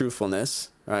wants truthfulness,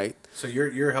 right? So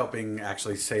you're helping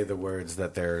actually say the words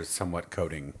that they're somewhat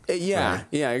coding. Yeah,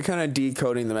 you're kind of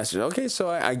decoding the message. Okay, so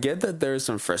I get that there's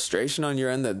some frustration on your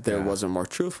end that there wasn't more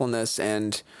truthfulness,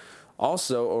 and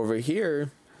also over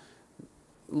here,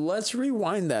 let's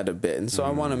rewind that a bit. And so I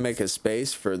want to make a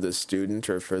space for the student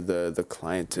or for the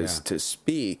client to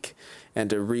speak and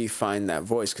to refine that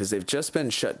voice, because they've just been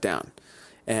shut down.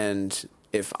 And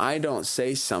if I don't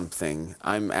say something,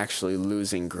 I'm actually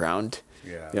losing ground,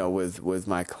 with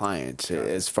my client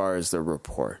as far as the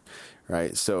rapport,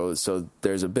 right? So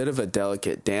there's a bit of a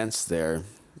delicate dance there.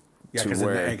 Yeah, because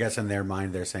I guess in their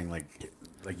mind they're saying like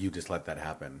you just let that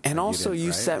happen. And like also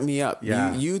you set me up.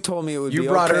 Yeah. You told me it would be okay. You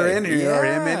brought her in here or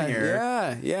him in here.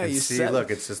 Yeah. And look,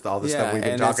 it's just all the stuff we've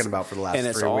been talking about for the last 3 weeks.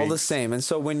 And it's all the same. And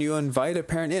so when you invite a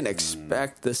parent in,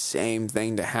 expect the same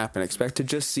thing to happen. Expect to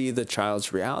just see the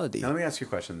child's reality. Now let me ask you a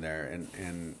question there.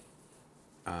 And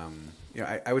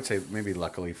I would say maybe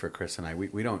luckily for Chris and I,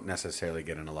 we don't necessarily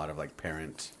get in a lot of like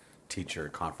parent-teacher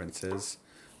conferences.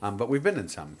 But we've been in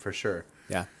some for sure.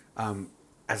 Yeah.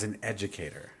 As an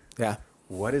educator. Yeah.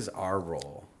 What is our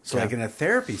role? So like in a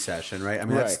therapy session, right? I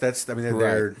mean,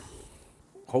 they're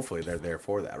hopefully they're there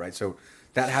for that, right? So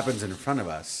that happens in front of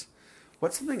us.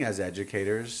 What's something as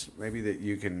educators, maybe that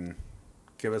you can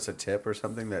give us a tip or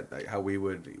something that like, how we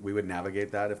would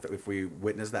navigate that if we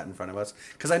witness that in front of us?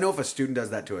 Because I know if a student does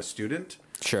that to a student,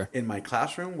 sure. In my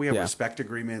classroom, we have respect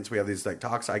agreements. We have these like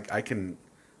talks. I can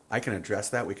address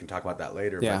that. We can talk about that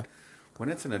later. Yeah. But when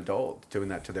it's an adult doing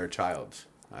that to their child,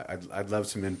 I'd love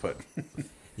some input.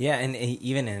 Yeah, and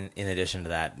even in addition to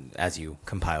that, as you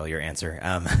compile your answer,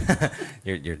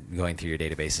 you're going through your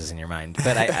databases in your mind.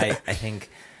 But I think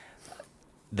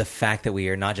the fact that we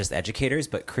are not just educators,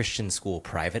 but Christian school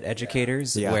private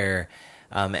educators, where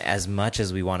as much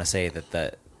as we want to say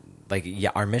that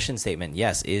our mission statement,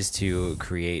 yes, is to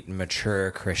create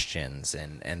mature Christians,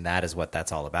 and that is what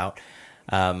that's all about.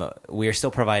 We are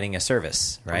still providing a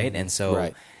service, right? Mm-hmm. And so...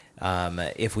 Right.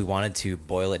 If we wanted to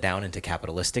boil it down into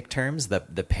capitalistic terms, the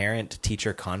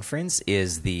parent-teacher conference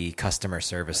is the customer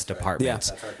service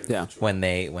department. Yeah. When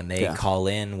they call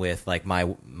in with like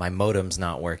my modem's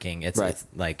not working, it's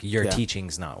like your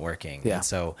teaching's not working. Yeah. And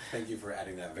so thank you for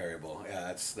adding that variable. Yeah,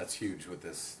 that's huge with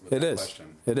this.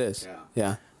 Question. It is.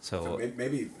 Yeah. So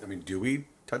maybe do we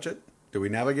touch it? Do we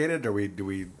navigate it? Or do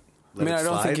we? Let it I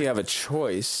don't slide? think you have a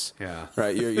choice. Yeah.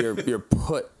 Right. You're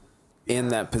put in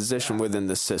that position within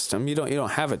the system. You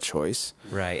don't have a choice.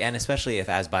 Right. And especially if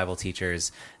as Bible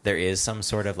teachers there is some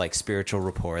sort of like spiritual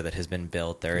rapport that has been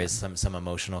built, there is some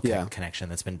emotional connection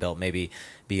that's been built, maybe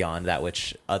beyond that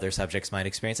which other subjects might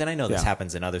experience. And I know this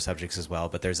happens in other subjects as well,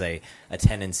 but there's a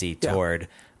tendency toward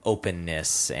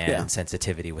openness and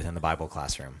sensitivity within the Bible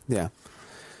classroom. Yeah.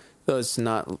 So it's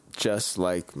not just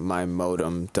like my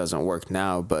modem doesn't work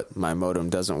now, but my modem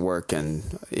doesn't work and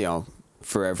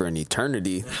forever and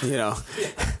eternity,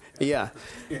 Yeah.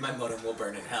 My modem will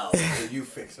burn in hell. You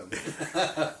fix them.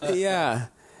 Yeah.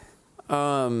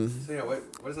 So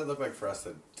what does that look like for us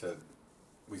to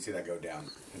we see that go down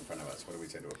in front of us? What do we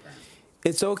say to a parent?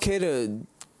 It's okay to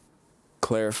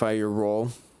clarify your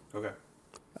role. Okay.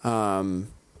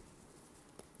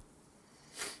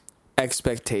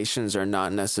 Expectations are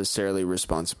not necessarily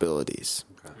responsibilities.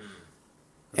 Okay.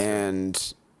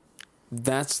 And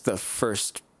that's the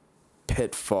first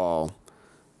pitfall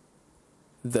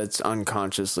that's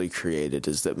unconsciously created,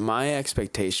 is that my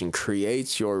expectation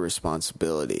creates your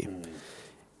responsibility.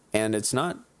 And it's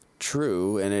not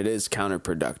true, and it is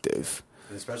counterproductive.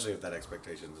 And especially if that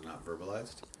expectation is not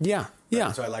verbalized. Yeah.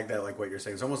 So I like that, like what you're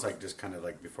saying. It's almost like just kind of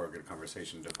like before a good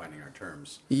conversation, defining our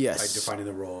terms. Yes. Like defining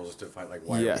the roles, why are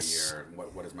we here, and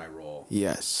what is my role.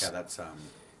 Yes. Yeah, that's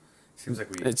seems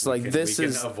like we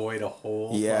can avoid a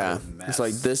whole lot of mess. It's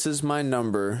like, this is my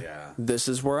number. Yeah. This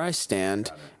is where I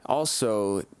stand.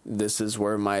 Also, this is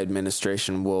where my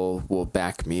administration will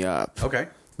back me up. Okay.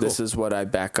 Cool. This is what I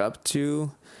back up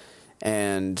to,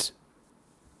 and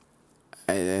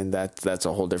that's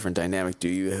a whole different dynamic. Do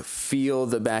you feel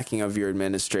the backing of your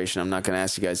administration? I'm not going to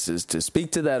ask you guys to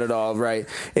speak to that at all, right?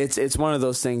 It's one of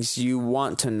those things you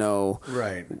want to know.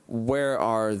 Right. Where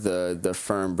are the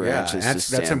firm branches to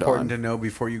stand on? That's important to know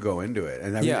before you go into it.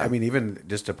 And I mean, even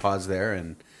just to pause there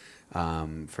and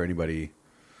for anybody,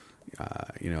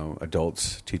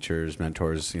 adults, teachers,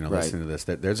 mentors, listening to this,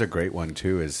 that there's a great one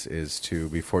too, is to,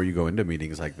 before you go into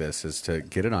meetings like this, is to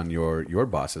get it on your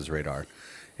boss's radar.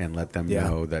 And let them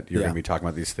know that you're going to be talking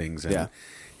about these things,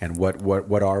 and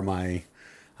what are my,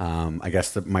 I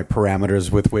guess my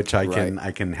parameters with which I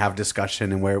can have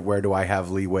discussion, and where do I have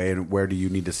leeway, and where do you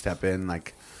need to step in?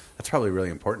 Like, that's probably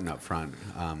really important up front.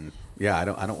 I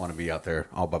don't want to be out there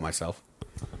all by myself.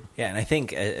 Yeah, and I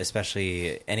think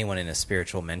especially anyone in a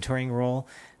spiritual mentoring role,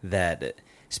 that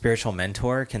spiritual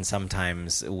mentor can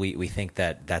sometimes, we think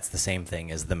that that's the same thing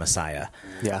as the Messiah.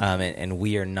 Yeah. And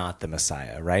we are not the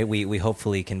Messiah, right? We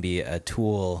hopefully can be a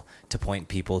tool to point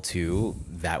people to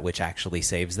that which actually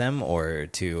saves them, or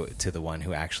to the one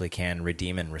who actually can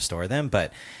redeem and restore them.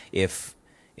 But if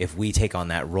if we take on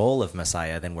that role of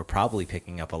Messiah, then we're probably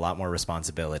picking up a lot more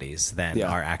responsibilities than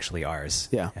are actually ours.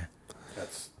 Yeah.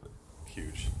 That's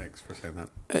huge. Thanks for saying that.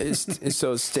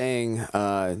 So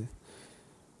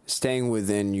staying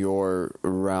within your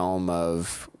realm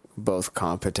of both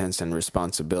competence and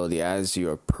responsibility as you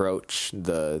approach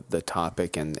the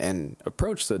topic and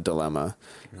approach the dilemma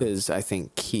is, I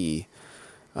think, key.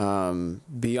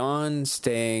 Beyond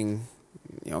staying,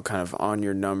 kind of on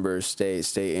your numbers,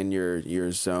 stay in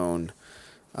your zone.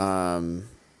 I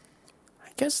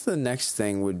guess the next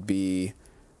thing would be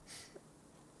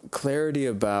clarity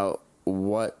about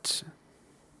what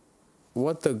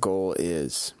the goal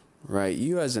is, right?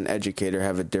 You as an educator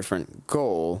have a different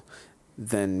goal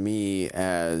than me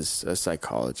as a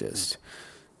psychologist.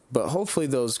 But hopefully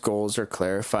those goals are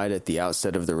clarified at the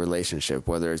outset of the relationship,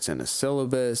 whether it's in a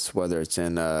syllabus, whether it's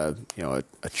in a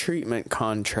treatment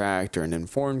contract or an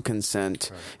informed consent.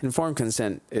 Right. Informed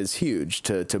consent is huge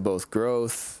to both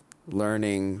growth,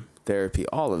 learning, therapy,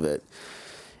 all of it.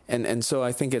 And so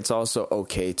I think it's also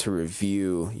okay to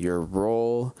review your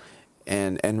role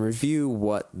and review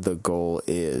what the goal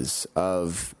is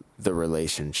of the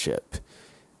relationship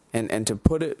and to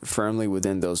put it firmly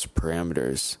within those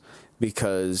parameters.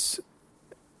 Because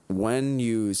when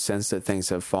you sense that things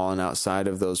have fallen outside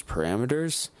of those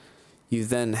parameters, you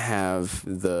then have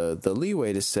the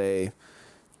leeway to say,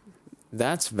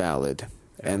 that's valid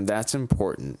and that's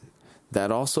important. That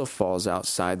also falls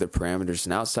outside the parameters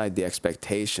and outside the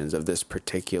expectations of this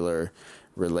particular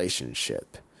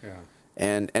relationship. Yeah.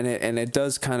 And it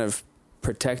does kind of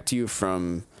protect you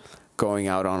from going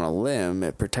out on a limb.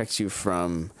 It protects you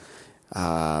from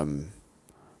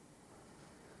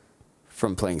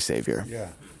playing savior. Yeah.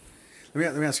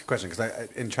 Let me ask you a question, because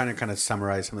in trying to kind of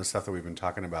summarize some of the stuff that we've been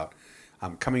talking about,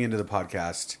 coming into the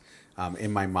podcast,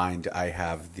 in my mind, I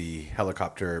have the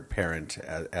helicopter parent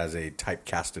as a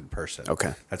typecasted person.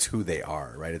 Okay. That's who they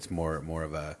are, right? It's more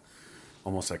of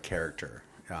almost a character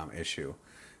issue.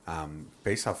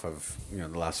 Based off of the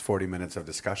last 40 minutes of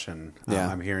discussion,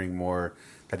 I'm hearing more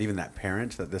that even that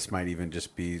parent, that this might even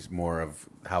just be more of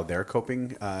how they're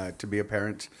coping to be a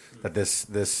parent, that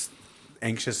this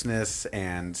anxiousness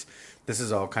and this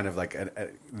is all kind of like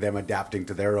them adapting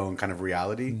to their own kind of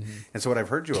reality. Mm-hmm. And so what I've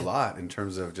heard you a lot in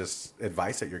terms of just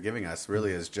advice that you're giving us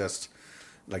really is just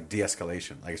like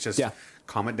de-escalation. Like it's just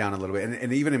calm it down a little bit.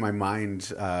 And even in my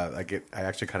mind, I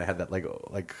actually kind of had that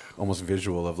like almost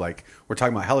visual of like, we're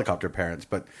talking about helicopter parents,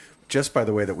 but just by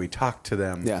the way that we talk to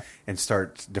them and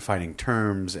start defining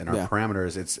terms and our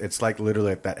parameters, it's like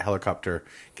literally that helicopter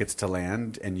gets to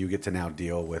land and you get to now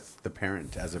deal with the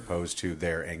parent as opposed to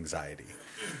their anxiety.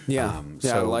 Yeah.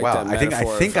 So I like wow, that I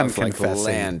think I'm like confessing.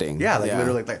 Landing. Yeah,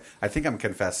 literally. I think I'm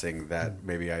confessing that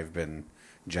maybe I've been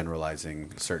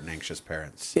generalizing certain anxious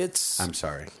parents. I'm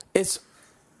sorry. It's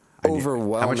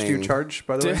overwhelming. How much do you charge,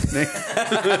 by the way?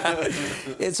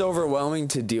 It's overwhelming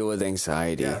to deal with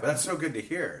anxiety. Yeah, but that's so good to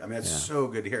hear. I mean, that's so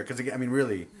good to hear. Because, I mean,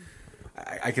 really,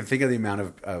 I can think of the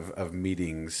amount of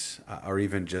meetings or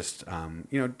even just,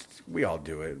 we all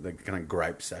do it, like kind of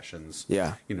gripe sessions.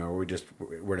 Yeah. Where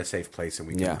we're in a safe place and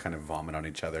we can kind of vomit on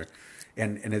each other.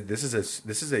 And this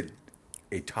is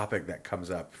a topic that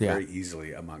comes up very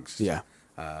easily amongst,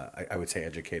 I would say,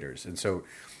 educators. And so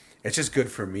it's just good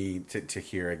for me to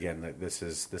hear again that this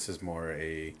is more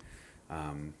it's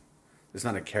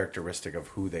not a characteristic of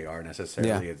who they are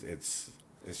necessarily. Yeah. It's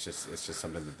just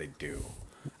something that they do.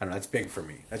 I don't know. That's big for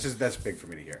me. That's big for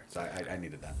me to hear. So I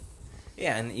needed that.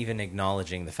 Yeah, and even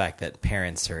acknowledging the fact that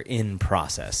parents are in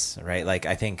process, right? Like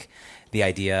I think the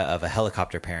idea of a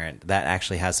helicopter parent, that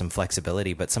actually has some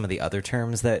flexibility, but some of the other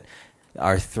terms that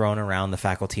are thrown around the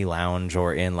faculty lounge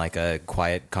or in like a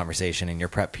quiet conversation in your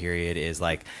prep period is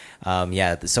like,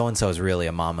 so-and-so is really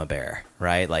a mama bear,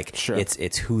 right? Like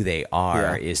it's who they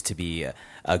are is to be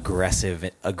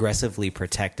aggressively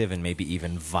protective and maybe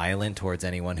even violent towards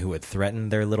anyone who would threaten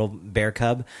their little bear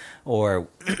cub or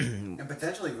and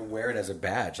potentially even wear it as a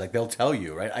badge. Like they'll tell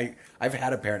you, right? I've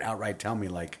had a parent outright tell me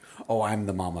like, oh, I'm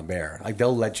the mama bear. Like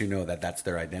they'll let you know that that's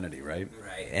their identity, right?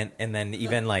 Right. And then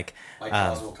even like my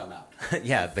claws will come out.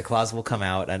 Yeah, the claws will come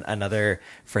out. And another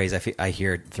phrase I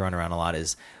hear thrown around a lot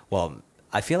is, well,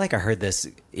 I feel like I heard this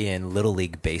in Little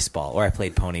League Baseball, or I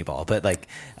played pony ball, but like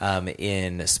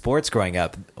in sports growing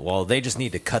up, well, they just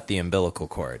need to cut the umbilical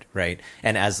cord, right?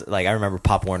 And as like I remember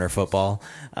Pop Warner football,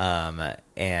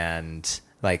 and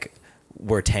like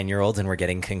we're 10-year-olds and we're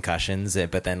getting concussions,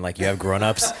 but then like you have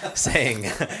grown-ups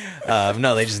saying,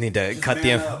 no, they just need to cut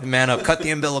the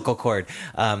umbilical cord.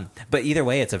 But either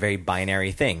way, it's a very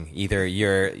binary thing. Either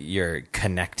you're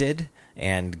connected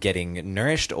and getting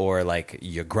nourished, or like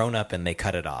you're grown up and they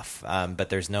cut it off. But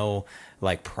there's no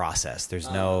like process. There's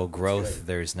no growth.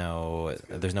 There's no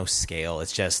scale.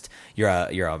 It's just you're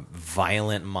a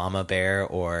violent mama bear,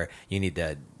 or you need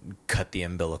to cut the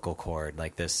umbilical cord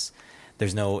like this.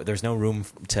 There's no room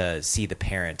to see the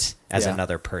parent as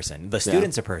another person. The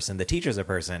student's a person, the teacher's a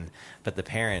person, but the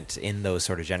parent in those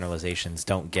sort of generalizations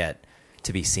don't get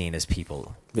to be seen as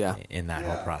people in that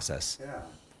whole process. Yeah,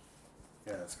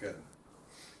 that's good.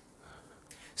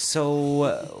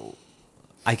 So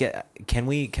can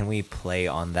we play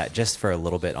on that just for a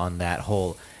little bit on that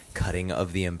whole cutting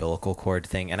of the umbilical cord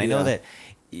thing? And I know that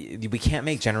we can't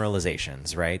make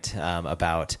generalizations, right,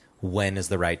 about when is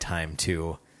the right time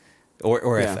to,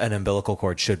 or if an umbilical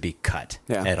cord should be cut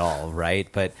at all, right?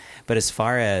 But as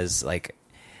far as like,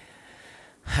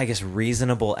 I guess,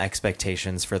 reasonable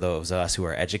expectations for those of us who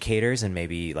are educators, and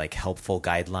maybe like helpful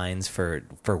guidelines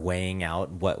for weighing out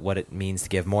what it means to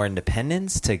give more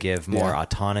independence, to give more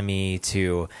autonomy,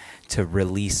 to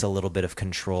release a little bit of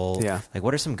control. Yeah. Like,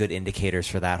 what are some good indicators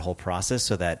for that whole process?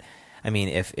 So that, I mean,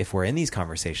 if we're in these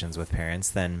conversations with parents,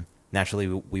 then naturally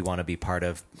we want to be part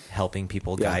of helping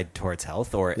people guide towards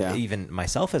health, or even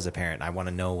myself as a parent, I want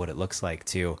to know what it looks like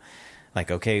to, like,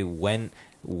 okay, when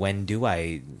do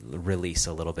I release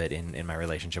a little bit in my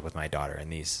relationship with my daughter in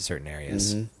these certain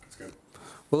areas? Mm-hmm. That's good.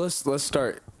 Well, let's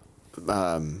start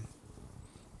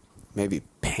maybe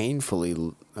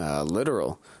painfully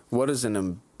literal. What does an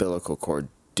umbilical cord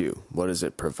do? What does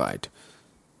it provide?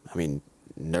 I mean,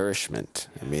 nourishment.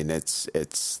 I mean,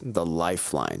 it's the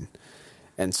lifeline.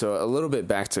 And so a little bit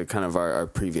back to kind of our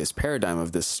previous paradigm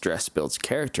of this stress builds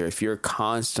character. If you're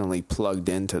constantly plugged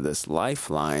into this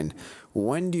lifeline,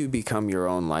 when do you become your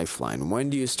own lifeline?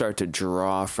 When do you start to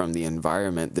draw from the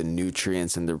environment the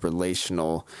nutrients and the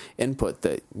relational input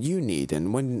that you need?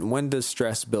 And when does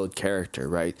stress build character,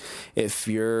 right? If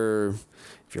your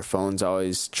phone's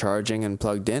always charging and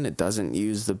plugged in, it doesn't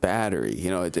use the battery.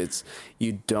 You know,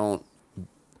 you don't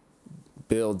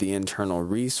build the internal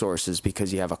resources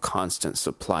because you have a constant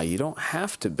supply. You don't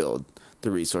have to build the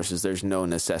resources. There's no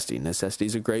necessity. Necessity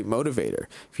is a great motivator.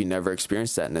 If you never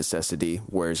experience that necessity,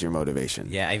 where's your motivation?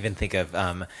 Yeah, I even think of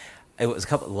it was a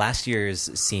couple last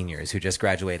year's seniors who just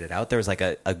graduated out. There was like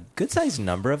a good sized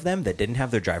number of them that didn't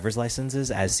have their driver's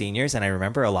licenses as seniors, and I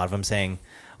remember a lot of them saying,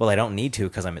 "Well, I don't need to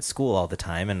because I'm at school all the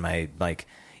time, and my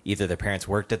either their parents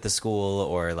worked at the school,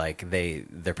 or like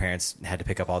their parents had to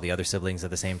pick up all the other siblings at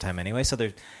the same time anyway." So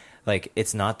they're like,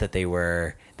 it's not that they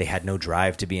had no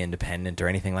drive to be independent or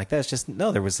anything like that. It's just,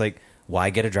 no, there was like,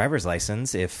 why get a driver's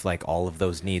license if like all of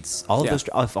those needs,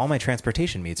 if all my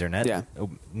transportation needs are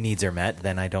met,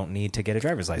 then I don't need to get a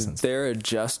driver's license. They're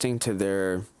adjusting to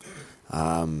their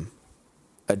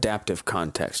adaptive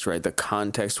context, right? The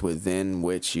context within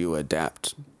which you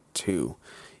adapt to.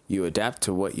 You adapt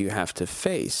to what you have to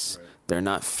face. Right. They're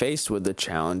not faced with the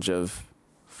challenge of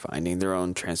finding their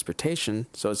own transportation,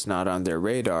 so it's not on their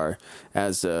radar.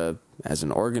 As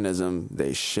an organism,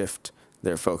 they shift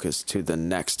their focus to the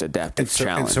next adaptive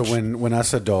challenge. And so when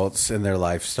us adults in their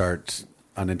life start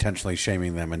unintentionally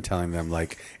shaming them and telling them,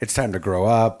 like, it's time to grow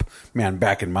up, man,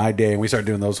 back in my day, and we start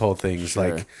doing those whole things,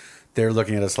 like, they're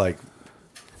looking at us like,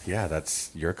 yeah,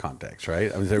 that's your context,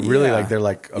 right? I mean, they're really they're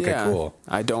like, okay, cool.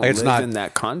 I don't live in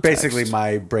that context. Basically,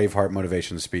 my Braveheart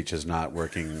motivation speech is not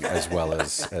working as well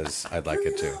as I'd like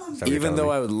it to. Even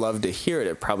though I would love to hear it,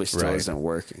 it probably still isn't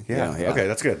working. Yeah. Okay,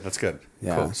 that's good. That's good.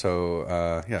 Yeah. Cool.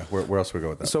 So, where else do we go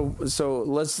with that? So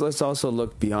let's also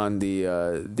look beyond the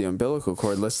umbilical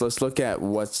cord. Let's look at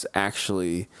what's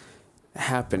actually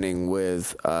happening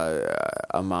with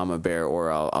a mama bear,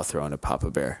 or I'll throw in a papa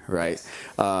bear, right?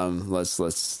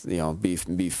 Let's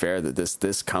be fair that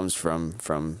this comes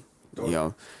from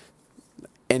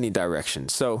any direction.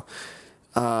 So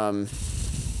I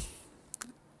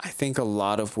think a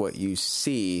lot of what you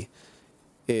see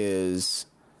is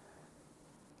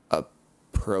a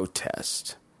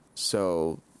protest.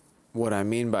 So what I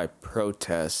mean by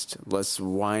protest, let's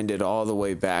wind it all the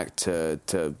way back to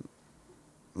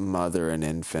mother and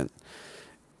infant,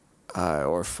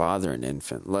 or father and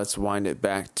infant. Let's wind it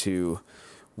back to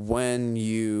when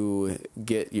you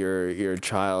get your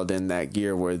child in that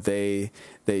gear where they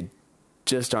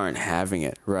just aren't having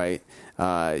it, right?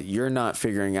 You're not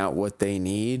figuring out what they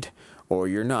need, or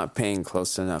you're not paying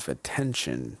close enough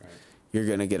attention. Right. You're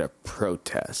going to get a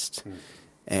protest.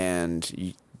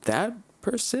 And that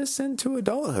persists into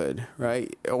adulthood,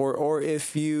 right? Or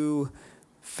if you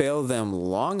fail them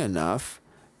long enough,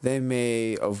 they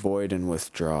may avoid and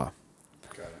withdraw.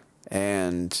 Got it.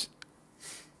 And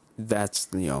that's,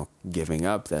 giving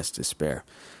up, that's despair.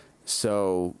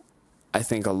 So I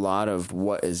think a lot of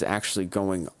what is actually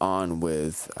going on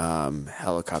with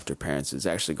helicopter parents is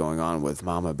actually going on with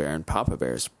Mama Bear and Papa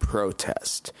Bear's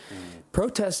protest.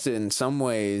 Protest, in some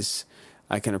ways,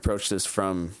 I can approach this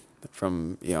from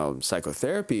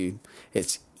psychotherapy.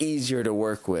 It's easier to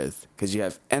work with because you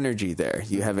have energy there,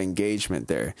 you have engagement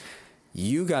there.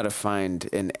 You got to find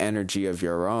an energy of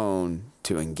your own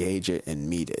to engage it and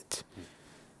meet it,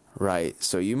 right?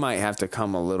 So you might have to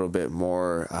come a little bit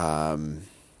more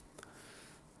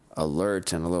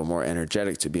alert and a little more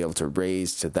energetic to be able to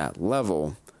raise to that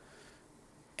level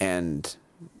and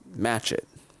match it.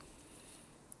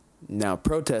 Now,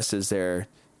 protest is there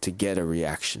to get a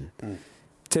reaction.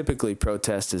 Typically,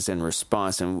 protest is in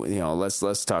response, and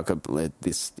let's talk about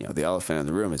this. The elephant in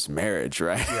the room is marriage,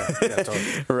 right? Yeah,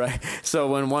 totally. Right. So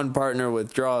when one partner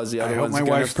withdraws, the other one's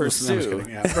going to pursue.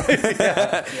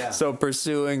 Yeah. So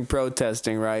pursuing,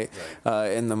 protesting, right?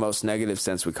 In the most negative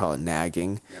sense, we call it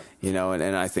nagging.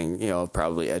 And I think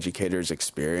probably educators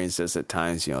experience this at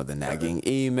times. The nagging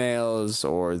emails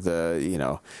or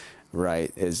the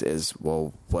right is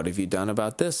well, what have you done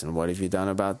about this and what have you done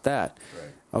about that? Right.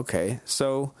 Okay,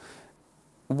 so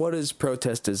what is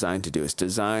protest designed to do? It's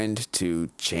designed to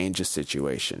change a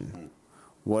situation.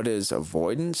 What is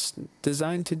avoidance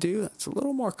designed to do? It's a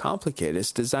little more complicated.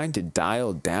 It's designed to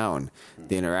dial down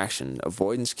the interaction.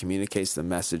 Avoidance communicates the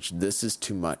message, this is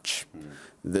too much.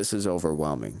 This is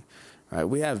overwhelming. Right?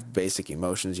 We have basic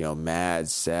emotions, mad,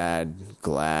 sad,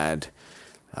 glad,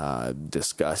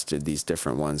 disgusted, these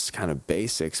different ones, kind of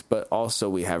basics, but also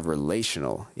we have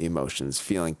relational emotions,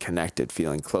 feeling connected,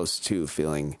 feeling close to,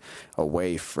 feeling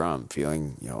away from,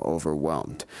 feeling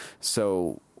overwhelmed.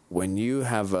 So when you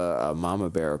have a mama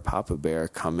bear or papa bear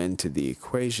come into the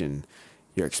equation,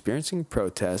 you're experiencing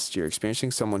protest, you're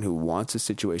experiencing someone who wants a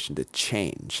situation to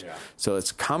change. So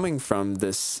it's coming from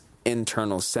this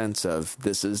internal sense of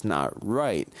this is not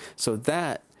right. So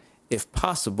that, if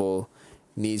possible,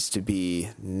 needs to be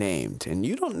named, and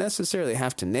you don't necessarily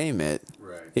have to name it.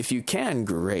 Right. If you can,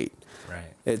 great.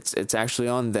 Right. It's actually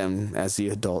on them as the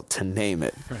adult to name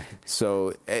it. Right.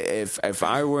 So if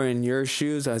I were in your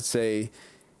shoes, I'd say,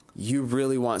 you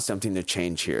really want something to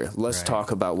change here. Let's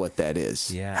talk about what that is.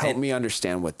 Yeah. Help me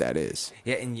understand what that is.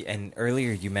 Yeah, and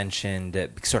earlier you mentioned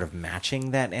sort of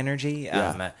matching that energy.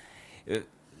 Yeah.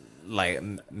 Like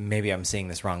maybe I'm seeing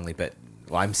this wrongly, but.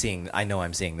 Well, I know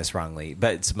I'm seeing this wrongly,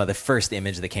 but the first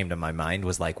image that came to my mind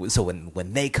was like, so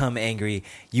when they come angry,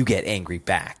 you get angry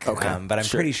back. Okay. But I'm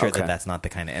pretty sure that that's not the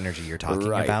kind of energy you're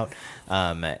talking about,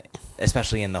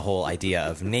 especially in the whole idea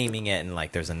of naming it. And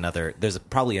like, there's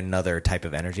probably another type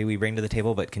of energy we bring to the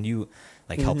table, but can you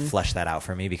help flesh that out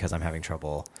for me? Because I'm having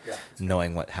trouble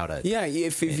knowing how to. Yeah.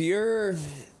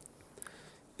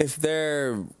 If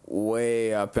they're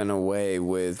way up and away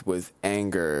with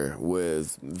anger,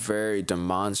 with very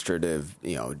demonstrative,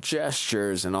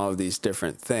 gestures and all of these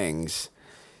different things,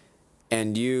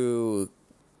 and you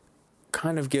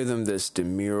kind of give them this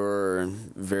demure,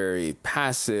 very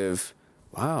passive,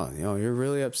 wow, you're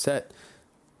really upset.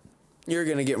 You're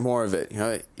going to get more of it.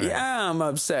 Yeah, I'm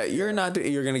upset. You're not,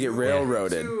 you're going to get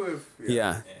railroaded.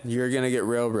 You're going to get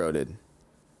railroaded.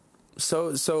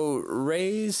 So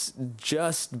raise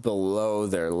just below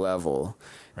their level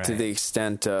to the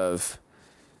extent of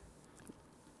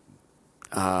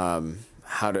how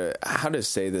to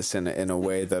say this in a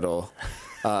way that'll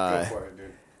go for it,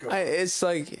 dude. It's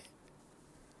like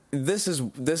this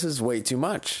is way too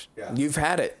much. Yeah. You've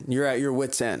had it. You're at your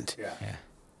wit's end.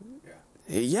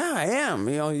 Yeah, I am.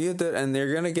 And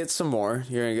they're gonna get some more.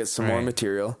 You're gonna get some more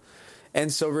material.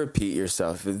 And so repeat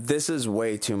yourself. This is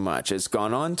way too much. It's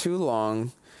gone on too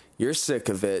long. You're sick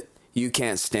of it. You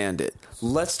can't stand it.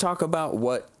 Let's talk about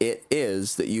what it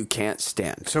is that you can't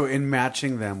stand. So in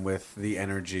matching them with the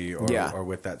energy or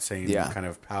with that same kind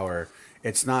of power,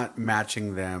 it's not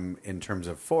matching them in terms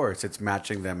of force. It's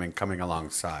matching them and coming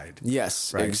alongside.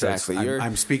 Yes, right? Exactly. So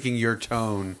I'm speaking your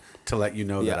tone to let you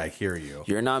know that I hear you.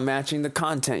 You're not matching the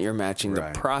content. You're matching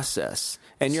the process.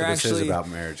 And you're this is about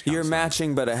marriage counseling. You're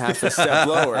matching, but a half a step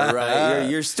lower, right?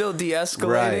 You're still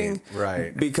de-escalating,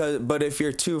 right? But if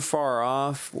you're too far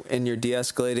off and you're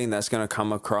de-escalating, that's going to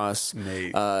come across,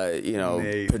 pejorative.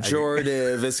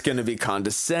 It's going to be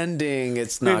condescending.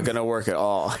 It's not going to work at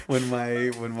all. When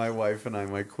my wife and I,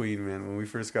 my queen, man, when we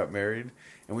first got married,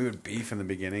 and we would beef in the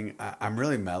beginning, I'm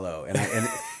really mellow,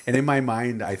 and in my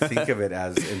mind, I think of it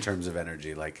as in terms of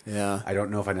energy. Like, I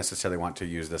don't know if I necessarily want to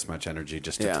use this much energy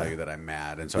just to tell you that I'm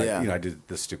mad. And so I did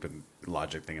this stupid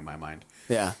logic thing in my mind.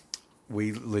 Yeah.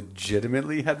 we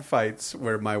legitimately had fights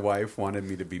where my wife wanted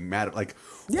me to be mad at, like,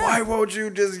 Yeah. why won't you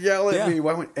just yell at Yeah. me?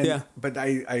 Why won't, and, Yeah. But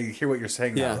I hear what you're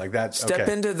saying now. Like that. Step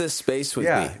okay. into this space with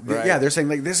Yeah. me. Right? Yeah. They're saying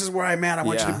like, this is where I'm at. I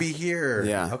want you Yeah. to be here.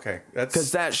 Yeah. Okay. That's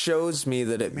Because that shows me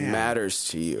that it Man. matters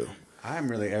to you. I'm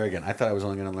really arrogant. I thought I was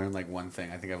only going to learn like one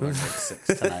thing. I think I've learned like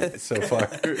 6 tonight so far.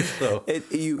 So,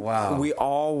 wow. We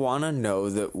all want to know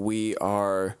that we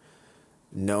are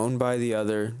known by the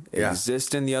other, Yeah.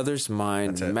 exist in the other's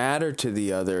mind, That's it. matter to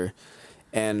the other,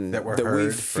 and That we're we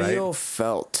heard, feel right?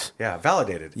 felt. Yeah,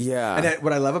 validated. Yeah. And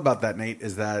what I love about that, Nate,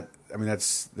 is that I mean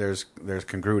there's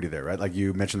congruity there, right? Like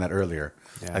you mentioned that earlier,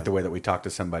 Yeah. like the way that we talk to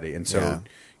somebody, and so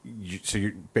you're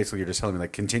just telling me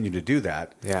like continue to do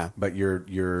that. Yeah. But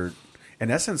you're in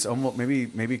essence almost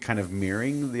maybe kind of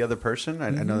mirroring the other person. I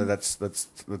know that's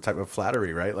the type of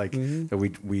flattery, right? Like that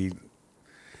we.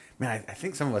 Man, I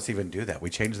think some of us even do that.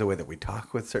 We change the way that we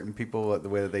talk with certain people, the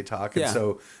way that they talk, and Yeah.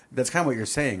 so that's kind of what you're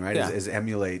saying, right? Yeah. Is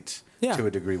emulate Yeah. to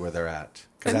a degree where they're at.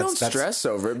 'Cause And don't stress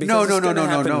over it because it's going to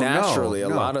happen naturally a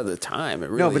lot of the time. It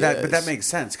really no, but is. that makes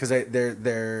sense because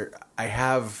I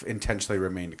have intentionally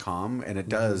remained calm, and it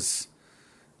does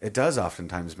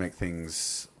oftentimes make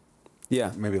things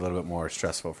maybe a little bit more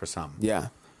stressful for some. Yeah.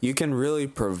 You can really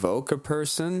provoke a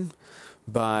person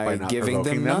by not giving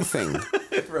them provoking them.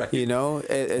 nothing. Right. You know,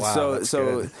 it's Wow, that's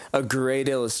so good. a great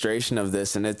illustration of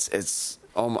this, and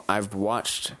I've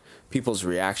watched people's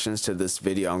reactions to this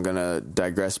video. I'm gonna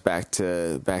digress back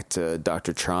to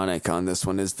Dr. Tronic on this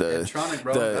one. Is the Tronic,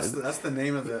 bro? That's the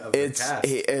name of the cast.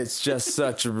 It's just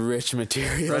such rich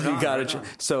material. Right on, You gotta right on.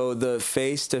 So the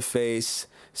face-to-face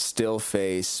still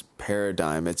face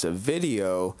paradigm, it's a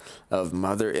video of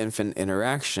mother-infant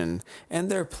interaction, and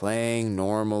they're playing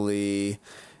normally,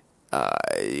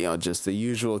 just the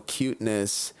usual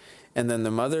cuteness, and then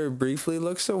the mother briefly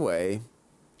looks away,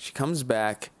 she comes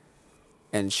back,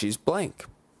 and she's blank.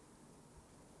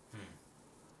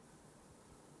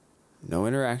 No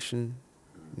interaction,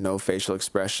 no facial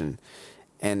expression,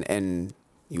 and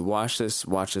you watch this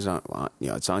on,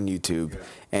 it's on YouTube,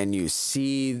 and you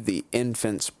see the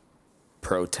infant's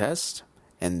protest,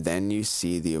 and then you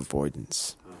see the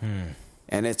avoidance.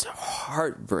 And it's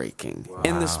heartbreaking. Wow.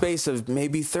 In the space of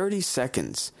maybe 30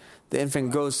 seconds, the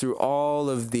infant goes through all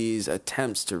of these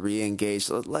attempts to re-engage.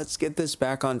 Let's get this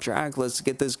back on track. Let's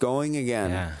get this going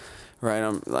again. Yeah. Right?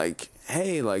 I'm like,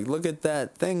 hey, like, look at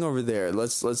that thing over there.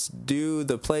 Let's do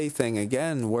the play thing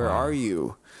again. Where are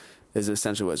you? Is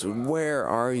essentially what it's, where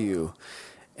are you?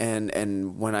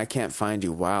 And when I can't find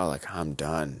you, like, I'm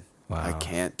done. Wow. I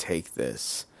can't take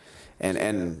this.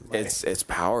 And it's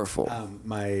powerful.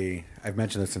 I've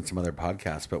mentioned this in some other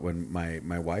podcasts, but when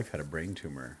my wife had a brain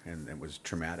tumor and it was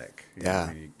traumatic,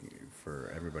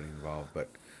 for everybody involved. But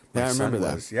my I remember son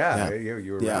that. was,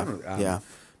 you were Yeah. around.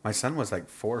 My son was like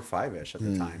 4 or 5-ish at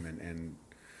the time, and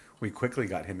we quickly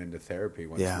got him into therapy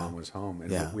once mom was home,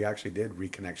 and we actually did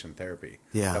reconnection therapy.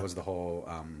 Yeah. That was the whole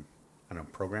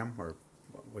program, or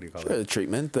what do you call Sure, it? the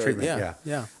treatment.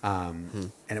 Yeah.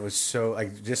 And it was so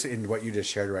like just in what you just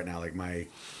shared right now, like my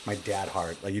dad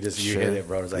heart, like you hit it,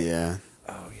 bro. It was like,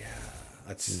 oh yeah,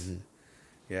 that's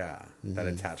that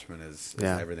attachment is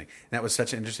everything. And that was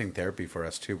such an interesting therapy for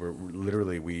us too. Where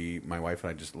literally my wife and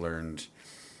I just learned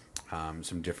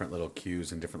some different little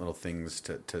cues and different little things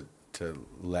to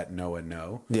let Noah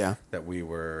know that we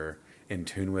were in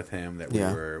tune with him, that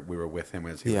we were with him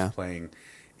as he was playing.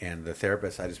 And the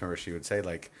therapist, I just remember she would say,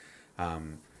 like,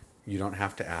 you don't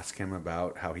have to ask him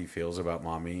about how he feels about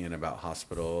mommy and about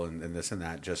hospital and this and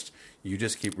that. You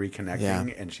just keep reconnecting.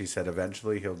 Yeah. And she said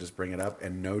eventually he'll just bring it up.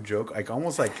 And no joke, like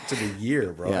almost like to the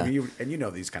year, bro. I mean, you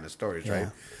know these kind of stories, right?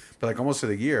 But like almost to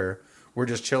the year, we're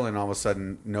just chilling. All of a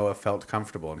sudden, Noah felt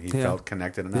comfortable and he felt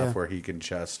connected enough where he can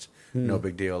just, no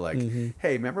big deal. Like,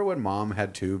 hey, remember when mom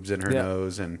had tubes in her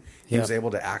nose? And he was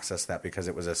able to access that because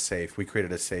it was we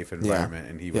created a safe environment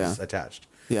and he was attached.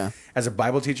 Yeah. As a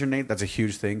Bible teacher, Nate, that's a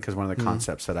huge thing because one of the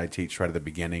concepts that I teach right at the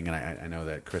beginning, and I know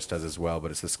that Chris does as well, but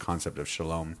it's this concept of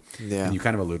shalom. Yeah. And you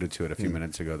kind of alluded to it a few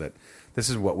minutes ago that this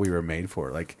is what we were made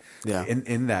for. Like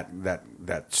in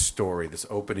that story, this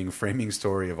opening framing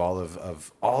story of all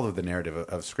of the narrative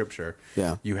of Scripture,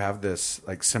 you have this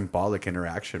like symbolic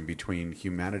interaction between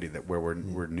humanity where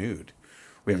we're nude.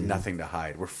 We have nothing to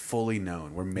hide. We're fully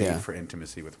known. We're made for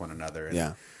intimacy with one another.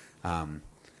 And,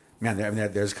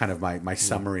 man, there's kind of my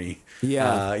summary,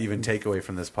 even takeaway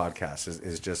from this podcast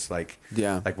is just like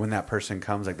when that person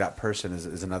comes, like that person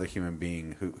is another human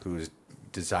being who is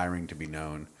desiring to be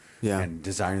known and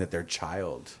desiring that their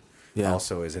child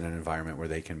also is in an environment where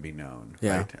they can be known.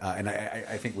 Right? And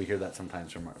I think we hear that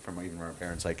sometimes from even our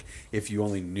parents, like if you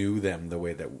only knew them the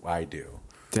way that I do,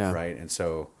 right? And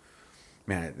so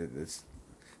man, it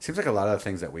seems like a lot of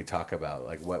things that we talk about,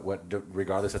 like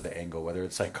regardless of the angle, whether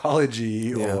it's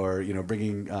psychology or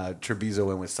bringing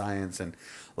Treviso in with science, and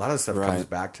a lot of stuff comes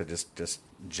back to just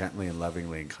gently and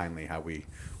lovingly and kindly how we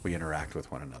interact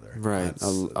with one another. Right.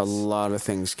 A lot of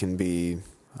things can be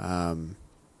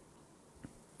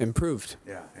improved.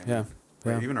 Yeah.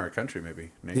 Even our country,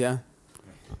 maybe. Nate? Yeah.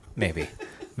 Maybe.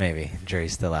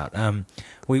 Jury's still out.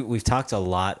 We've talked a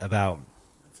lot about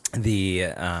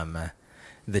the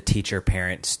teacher,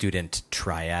 parent, student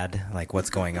triad, like what's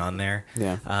going on there.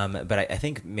 Yeah. But I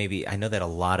think maybe I know that a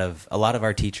lot of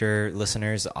our teacher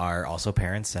listeners are also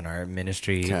parents, and our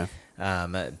ministry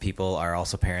people are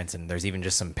also parents, and there's even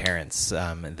just some parents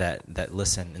that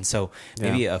listen. And so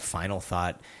maybe a final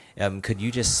thought. Could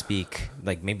you just speak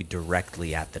like maybe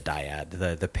directly at the dyad,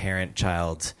 the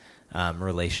parent-child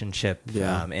relationship,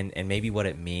 and maybe what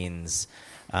it means?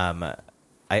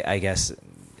 I guess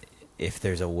if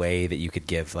there's a way that you could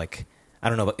give, like, I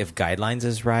don't know if guidelines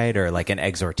is right, or like an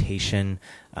exhortation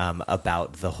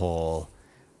about the whole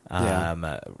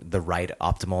the right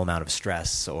optimal amount of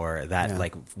stress, or that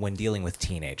like when dealing with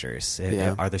teenagers,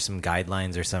 are there some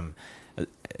guidelines or some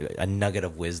a nugget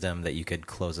of wisdom that you could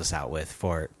close us out with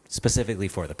specifically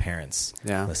for the parents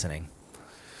listening?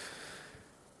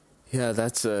 Yeah,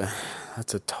 that's a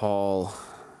tall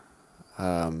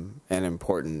and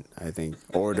important, I think,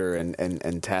 order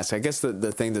and task. I guess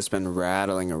the thing that's been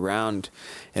rattling around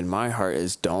in my heart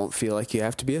is don't feel like you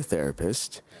have to be a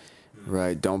therapist,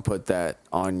 right? Don't put that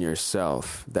on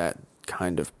yourself. That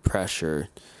kind of pressure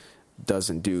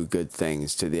doesn't do good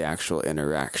things to the actual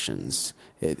interactions.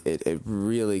 It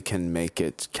really can make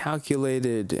it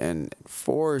calculated and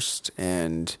forced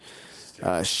and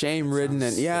shame-ridden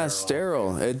and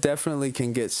sterile. It definitely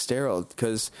can get sterile,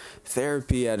 because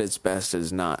therapy at its best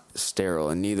is not sterile,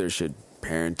 and neither should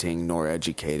parenting nor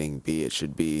educating be. It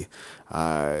should be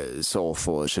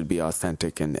soulful. It should be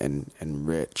authentic and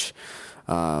rich.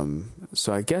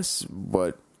 So I guess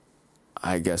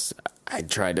I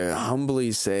try to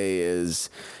humbly say is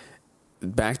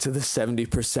back to the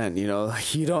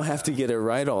 70%, you don't have to get it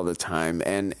right all the time.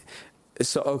 And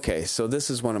so this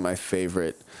is one of my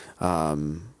favorite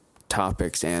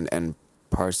topics and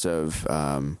parts of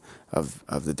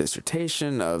the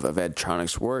dissertation of Ed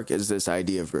Tronick's work is this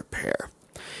idea of repair.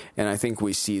 And I think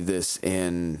we see this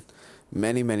in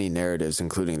many, many narratives,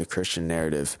 including the Christian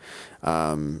narrative,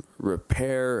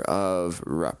 repair of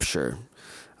rupture.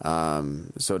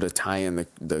 So to tie in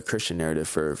the Christian narrative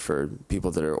for people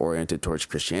that are oriented towards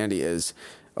Christianity is,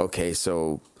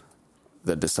 so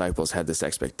the disciples had this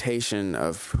expectation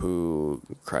of who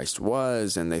Christ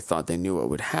was, and they thought they knew what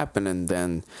would happen. And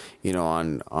then,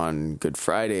 on Good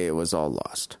Friday, it was all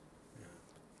lost.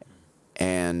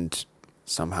 And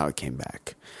somehow it came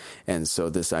back. And so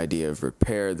this idea of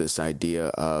repair, this idea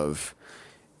of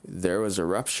there was a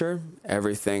rupture,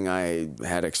 everything I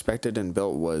had expected and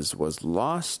built was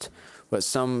lost, but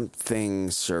some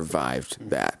things survived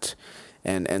that.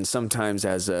 And sometimes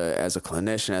as a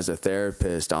clinician, as a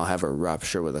therapist, I'll have a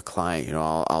rupture with a client.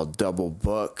 I'll double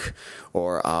book,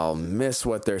 or I'll miss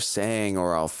what they're saying,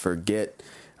 or I'll forget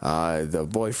the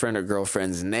boyfriend or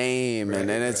girlfriend's name, and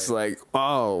then it's like,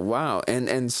 oh wow,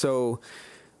 and so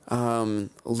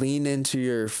lean into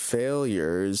your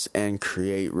failures and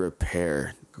create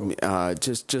repair. Cool.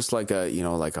 Just like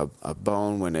a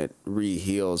bone, when it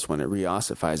re-heals, when it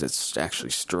reossifies, it's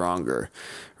actually stronger,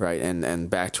 right? And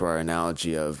back to our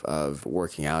analogy of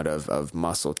working out of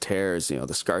muscle tears,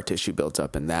 the scar tissue builds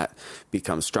up and that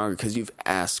becomes stronger because you've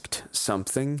asked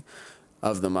something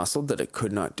of the muscle that it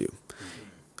could not do.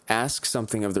 Ask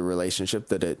something of the relationship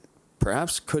that it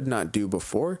perhaps could not do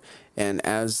before, and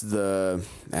as the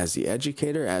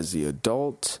educator, as the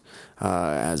adult,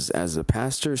 as the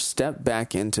pastor, step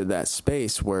back into that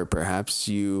space where perhaps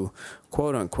you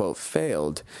quote unquote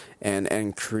failed,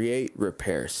 and create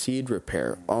repair, seed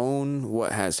repair, own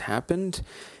what has happened,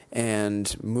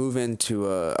 and move into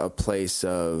a place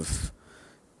of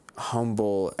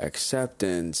humble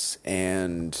acceptance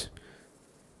and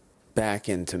back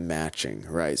into matching,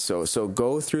 right? So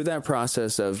go through that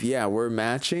process of, we're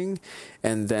matching,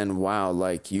 and then, wow,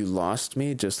 like you lost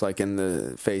me, just like in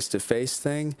the face-to-face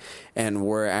thing, and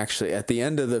we're actually at the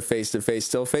end of the face-to-face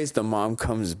still face, the mom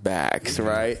comes back,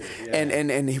 right?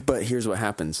 Yeah. But here's what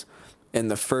happens. In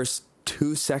the first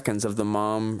 2 seconds of the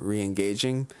mom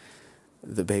re-engaging,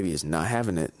 the baby is not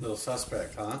having it. Little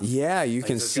suspect, huh? Yeah, you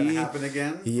can see. Gonna happen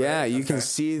again? Yeah, right? You can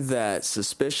see that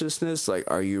suspiciousness. Like,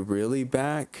 are you really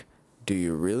back? Do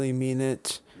you really mean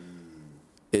it?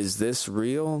 Is this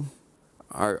real?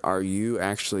 Are you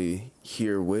actually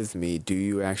here with me? Do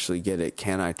you actually get it?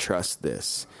 Can I trust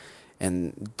this?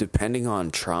 And depending on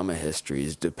trauma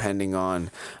histories, depending on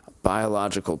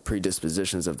biological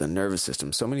predispositions of the nervous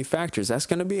system, so many factors, that's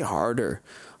going to be harder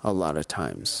a lot of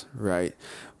times, right?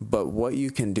 But what you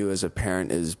can do as a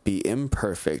parent is be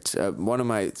imperfect.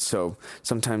 So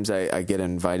sometimes I get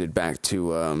invited back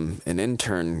to an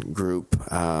intern group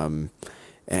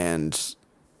and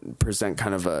present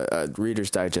kind of a Reader's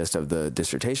Digest of the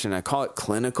dissertation. I call it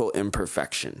clinical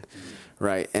imperfection.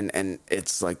 Right. And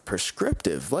it's like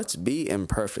prescriptive. Let's be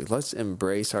imperfect. Let's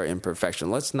embrace our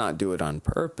imperfection. Let's not do it on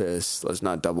purpose. Let's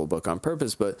not double book on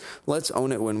purpose, but let's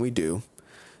own it when we do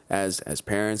as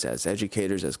parents, as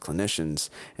educators, as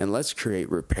clinicians, and let's create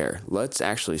repair. Let's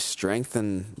actually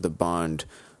strengthen the bond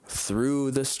through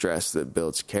the stress that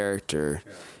builds character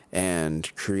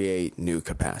and create new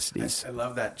capacities. I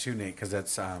love that too, Nate, because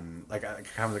that's like kind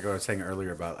of like what I was saying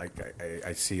earlier about like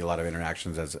I see a lot of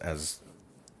interactions as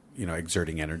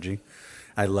exerting energy.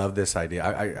 I love this idea.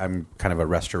 I'm kind of a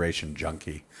restoration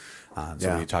junkie. So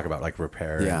when you talk about like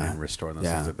repair and restore those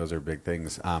things, those are big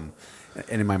things. And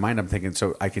in my mind, I'm thinking,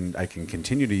 so I can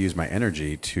continue to use my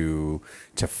energy to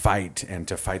fight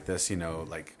this,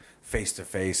 like face to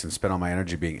face and spend all my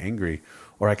energy being angry,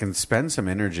 or I can spend some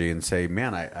energy and say,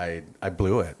 man, I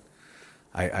blew it.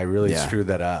 I really screwed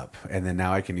that up. And then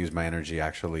now I can use my energy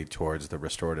actually towards the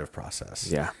restorative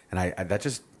process. Yeah. And that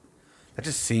just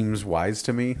seems wise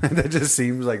to me. That just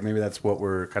seems like maybe that's what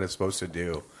we're kind of supposed to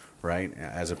do, right?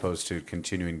 As opposed to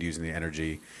continuing to using the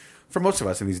energy for most of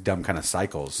us in these dumb kind of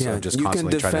cycles. Yeah, of just you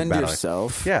constantly can defend trying to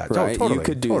yourself. Yeah, right? totally. You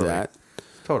could do that.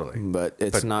 Totally. But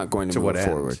it's not going to move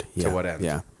forward. To what end?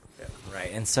 Yeah.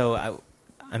 Right. And so,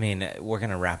 I mean, we're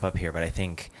going to wrap up here, but I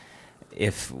think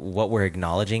if what we're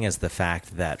acknowledging is the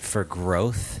fact that for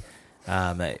growth,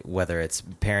 whether it's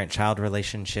parent-child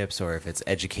relationships or if it's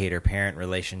educator-parent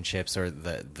relationships or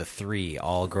the three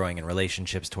all growing in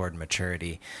relationships toward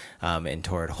maturity and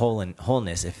toward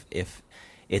wholeness, if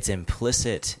it's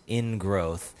implicit in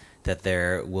growth that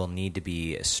there will need to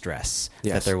be stress,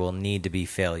 that there will need to be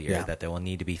failure, that there will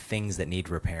need to be things that need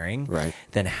repairing,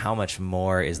 then how much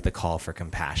more is the call for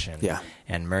compassion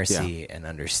and mercy and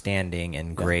understanding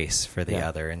and grace for the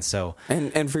other. And so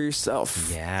and for yourself.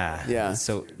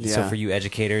 So for you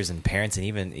educators and parents and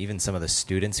even some of the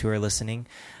students who are listening,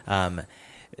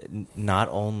 not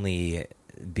only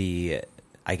be,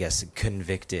 I guess,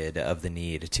 convicted of the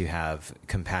need to have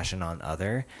compassion on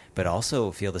other, but also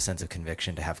feel the sense of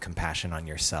conviction to have compassion on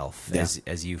yourself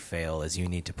as you fail, as you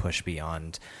need to push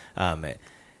beyond,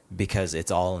 because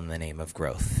it's all in the name of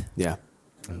growth. Yeah.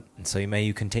 And so may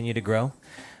you continue to grow.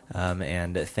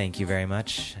 And thank you very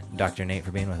much, Dr. Nate,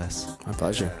 for being with us. My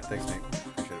pleasure. Thanks, Nate.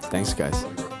 Appreciate it. Thanks, guys.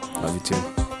 Love you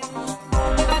too.